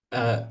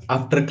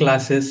 after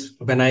classes,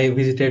 when I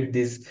visited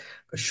this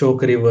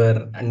Shok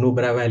River and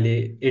Nubra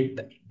Valley,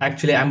 it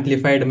actually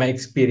amplified my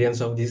experience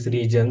of these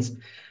regions.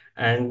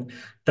 And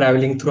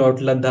traveling throughout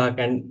Ladakh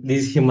and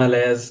these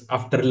Himalayas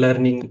after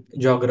learning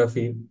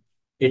geography,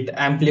 it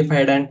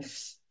amplified and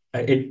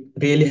it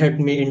really helped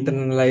me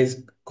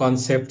internalize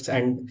concepts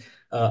and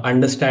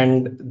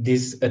understand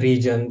these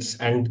regions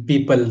and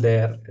people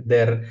there,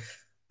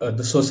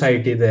 the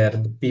society there,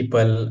 the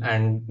people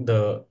and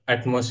the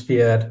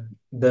atmosphere,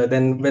 the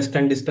then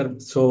Western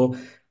disturb. So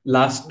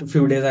last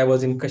few days I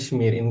was in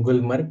Kashmir in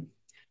Gulmarg.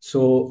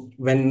 So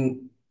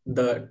when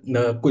the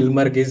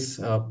Gulmarg is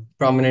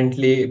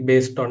prominently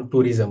based on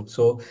tourism.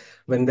 So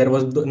when there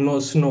was no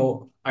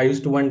snow, I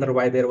used to wonder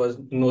why there was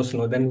no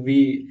snow. Then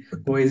we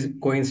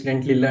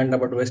coincidentally learned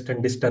about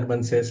Western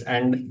disturbances,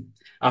 and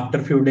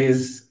after few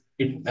days,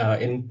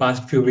 in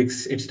past few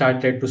weeks it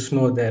started to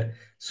snow there.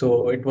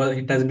 So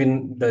it has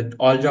been the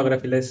all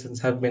geography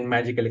lessons have been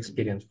magical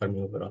experience for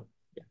me overall.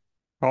 Yeah.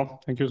 Oh,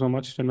 thank you so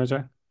much,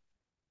 Chinmay.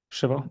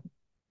 Shiva.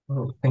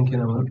 Oh, thank you,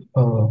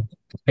 Naman.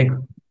 Like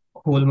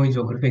whole my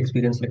geography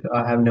experience, like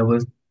I have never.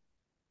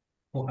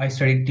 I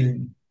studied till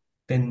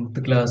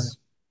 10th class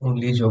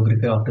only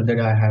geography. After that,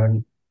 I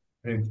haven't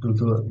read to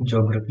the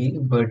geography,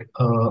 but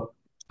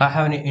I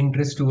have an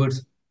interest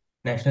towards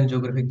National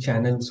Geographic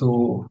Channel.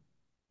 So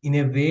in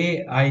a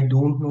way, I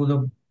don't know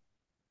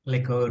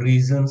the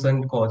reasons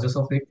and causes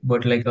of it,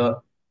 but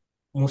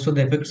most of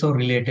the effects are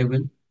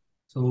relatable.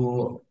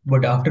 So,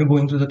 but after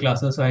going through the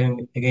classes, I'm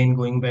again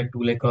going back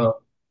to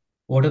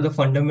what are the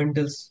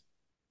fundamentals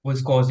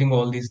was causing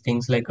all these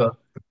things.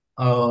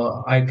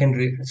 I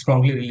can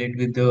strongly relate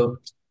with the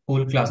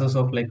whole classes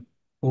of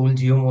whole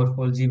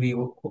geomorphology.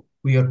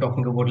 We are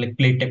talking about like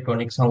plate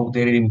tectonics, how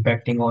they're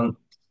impacting on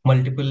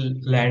multiple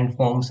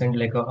landforms and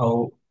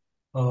how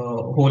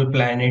whole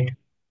planet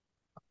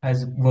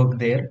has worked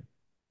there.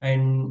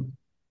 And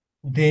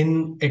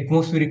then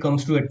atmospheric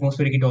comes to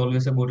atmospheric, it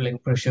always about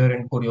like pressure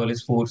and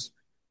Coriolis force.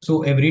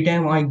 So every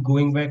time I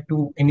going back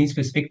to any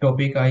specific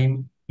topic,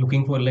 I'm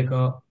looking for like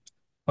a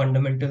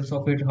fundamentals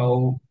of it,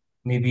 how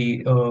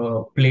maybe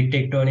plate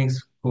tectonics,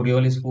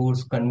 Coriolis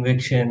force,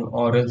 convection,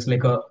 or else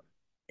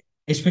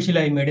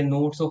especially I made a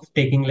notes of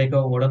taking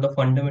what are the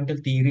fundamental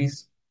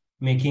theories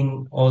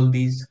making all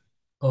these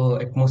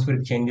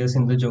atmospheric changes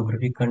in the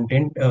geography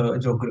content,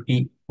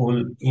 geography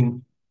whole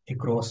in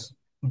across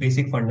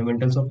basic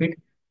fundamentals of it.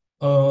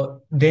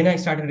 Then I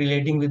started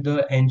relating with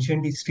the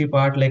ancient history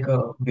part,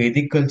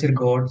 Vedic culture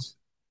gods,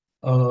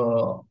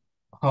 uh,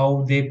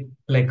 how they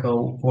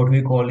what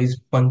we call is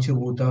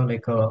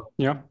Panchabhuta,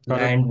 Yeah,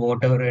 got it. land,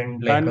 water,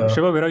 and And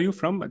Shiva, where are you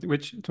from?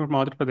 Which it's from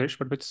Madhya Pradesh,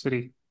 but which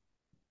city?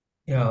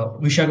 yeah,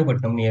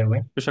 Vishakhapatnam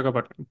nearby.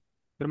 Visakhapatnam.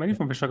 There are many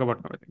from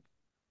Visakhapatnam, I think.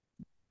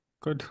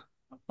 Good.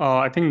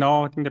 I think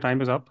the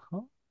time is up.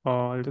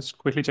 I'll just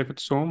quickly check with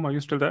Som. Are you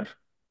still there?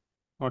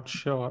 Not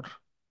sure.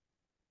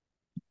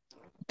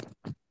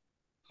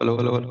 Hello,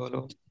 hello, hello,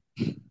 hello.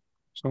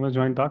 Som has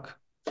joined back.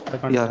 I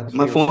can't Yeah, see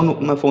my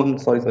you. phone,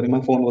 sorry,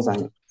 my phone was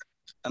hanging.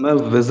 Am I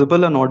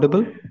visible and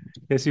audible?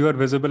 Yes, you are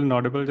visible and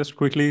audible. Just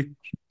quickly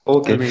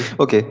Okay, tell me,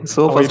 okay.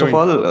 So how are you first of doing?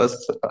 all,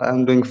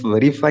 I'm doing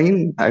very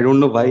fine. I don't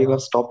know why you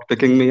have stopped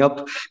picking me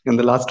up in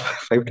the last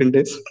 5-10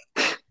 days.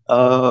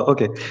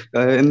 Okay,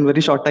 in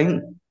very short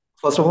time.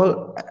 First of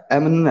all,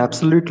 I'm in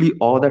absolutely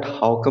awe that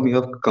how come you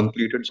have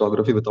completed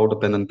geography without a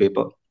pen and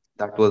paper.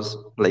 That was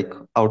like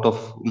out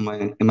of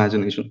my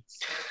imagination,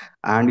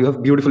 and you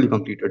have beautifully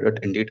completed it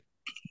indeed.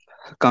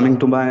 Coming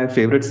to my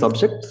favorite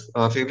subjects,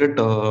 favorite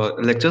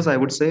lectures, I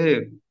would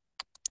say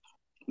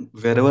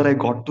wherever I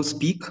got to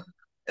speak,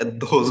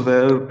 those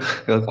were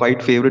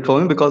quite favorite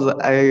for me because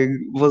I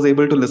was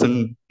able to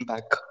listen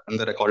back in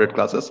the recorded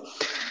classes.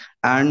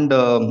 And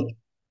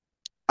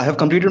I have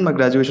completed my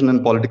graduation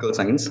in political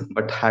science,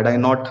 but had I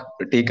not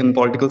taken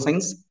political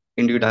science,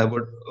 indeed I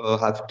would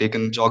have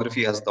taken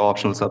geography as the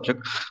optional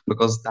subject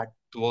because that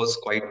was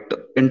quite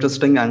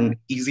interesting and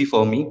easy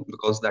for me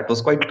because that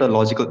is quite a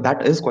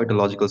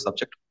logical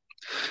subject.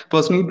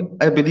 Personally,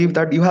 I believe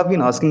that you have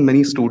been asking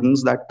many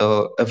students that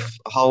if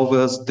how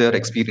was their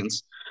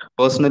experience.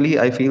 Personally,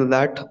 I feel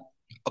that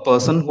a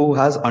person who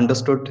has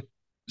understood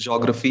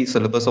geography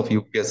syllabus of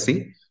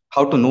UPSC,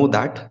 how to know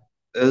that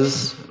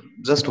is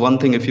just one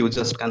thing. If you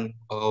just can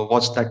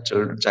watch that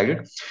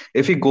child,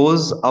 if he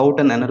goes out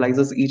and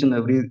analyzes each and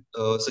every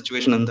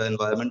situation in the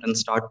environment and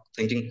start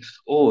thinking,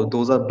 oh,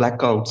 those are black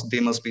clouds, they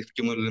must be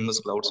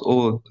cumulonimbus clouds,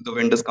 oh, the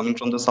wind is coming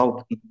from the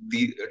south,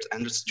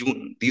 and it's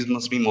June, these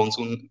must be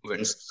monsoon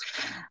winds.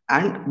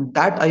 And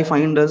that I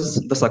find as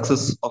the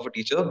success of a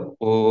teacher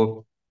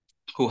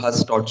who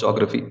has taught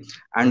geography.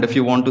 And if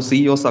you want to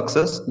see your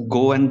success,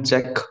 go and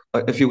check,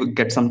 if you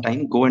get some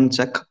time, go and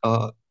check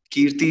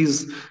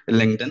Kirti's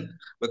LinkedIn,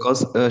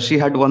 because she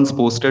had once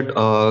posted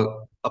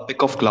a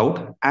pic of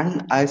cloud,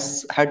 and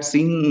had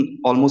seen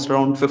almost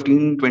around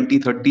 15, 20,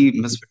 30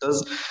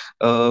 misfitters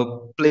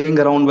playing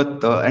around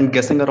with and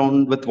guessing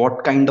around with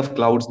what kind of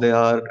clouds they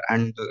are,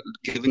 and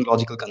giving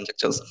logical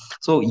conjectures.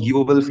 So you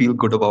will feel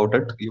good about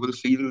it. You will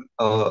feel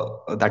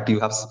that you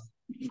have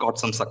got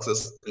some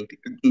success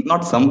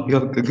not some you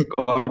have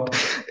got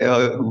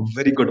a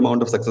very good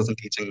amount of success in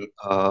teaching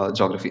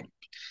geography.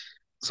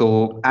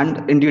 So,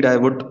 and indeed I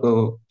would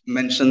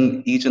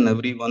mention each and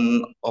every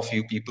one of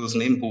you people's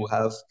name who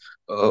have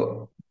uh,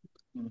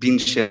 been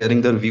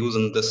sharing their views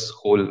in this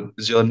whole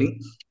journey.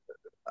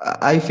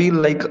 I feel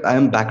like I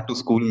am back to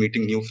school,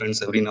 meeting new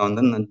friends every now and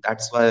then, and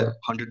that's why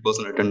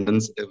 100%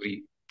 attendance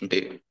every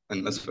day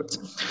in Misfits.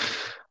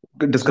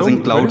 So, Discussing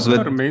when clouds is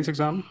with your mains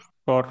exam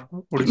for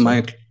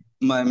Odisha?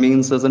 my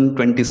mains is in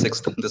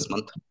 26th this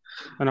month.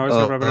 And how is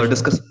your preparation?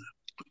 Discuss.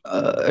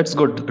 It's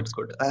good. It's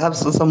good. I have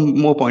some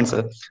more points.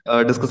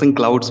 Discussing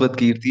clouds with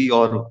Kirti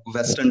or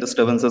Western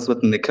disturbances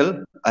with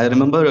Nikhil. I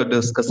remember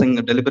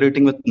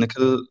deliberating with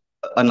Nikhil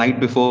a night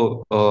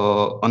before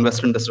on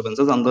Western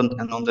disturbances, and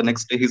on the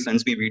next day he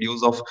sends me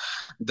videos of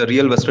the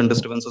real Western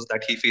disturbances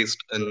that he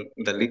faced in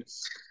Delhi.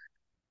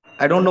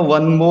 I don't know,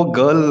 one more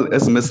girl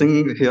is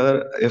missing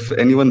here. If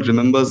anyone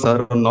remembers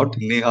her or not,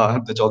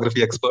 Neha, the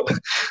geography expert.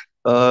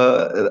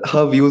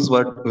 Her views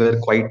were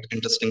quite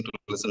interesting to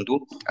listen to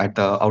at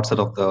the outset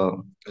of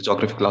the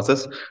geography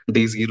classes.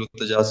 Daisy,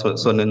 Rutuja,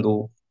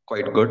 Swanendu,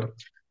 quite good.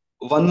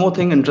 One more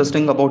thing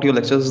interesting about your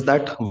lectures is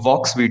that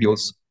Vox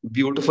videos,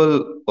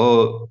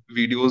 beautiful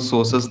video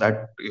sources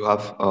that you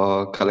have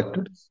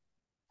collected.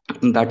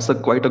 That's a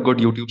quite a good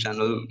YouTube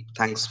channel.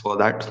 Thanks for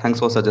that. Thanks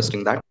for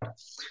suggesting that.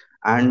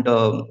 And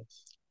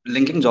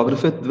linking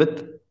geography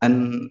with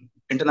an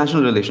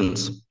international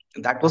relations.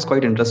 That was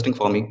quite interesting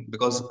for me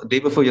because day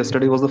before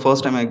yesterday was the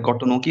first time I got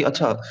to know ki,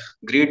 acha,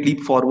 Great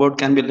Leap Forward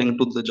can be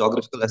linked to the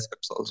geographical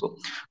aspects also.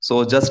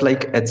 So just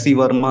like H.C.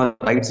 Verma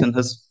writes in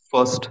his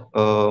first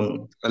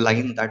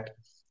line that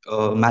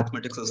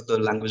mathematics is the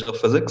language of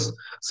physics,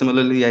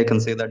 similarly I can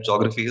say that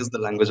geography is the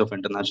language of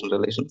international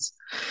relations.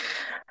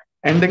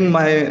 Ending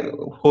my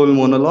whole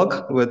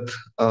monologue with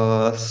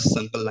a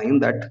simple line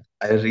that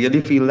I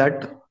really feel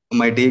that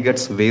my day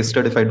gets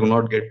wasted if I do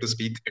not get to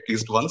speak at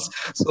least once.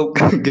 So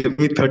give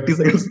me 30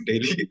 seconds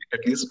daily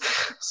at least.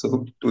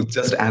 So to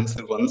just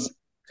answer once.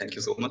 Thank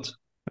you so much.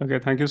 Okay,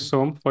 thank you,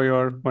 Som, for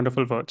your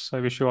wonderful words. I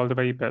wish you all the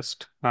very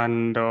best.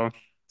 And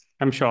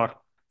I'm sure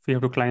we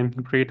have to climb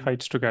great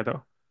heights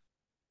together.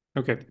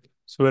 Okay,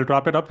 so we'll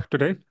wrap it up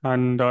today.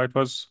 And it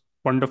was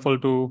wonderful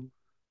to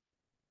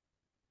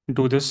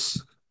do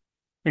this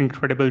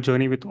incredible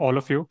journey with all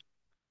of you.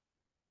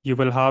 You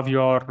will have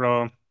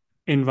your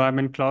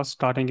environment class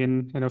starting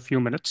in a few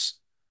minutes.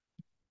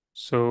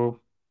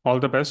 So all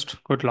the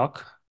best. Good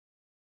luck.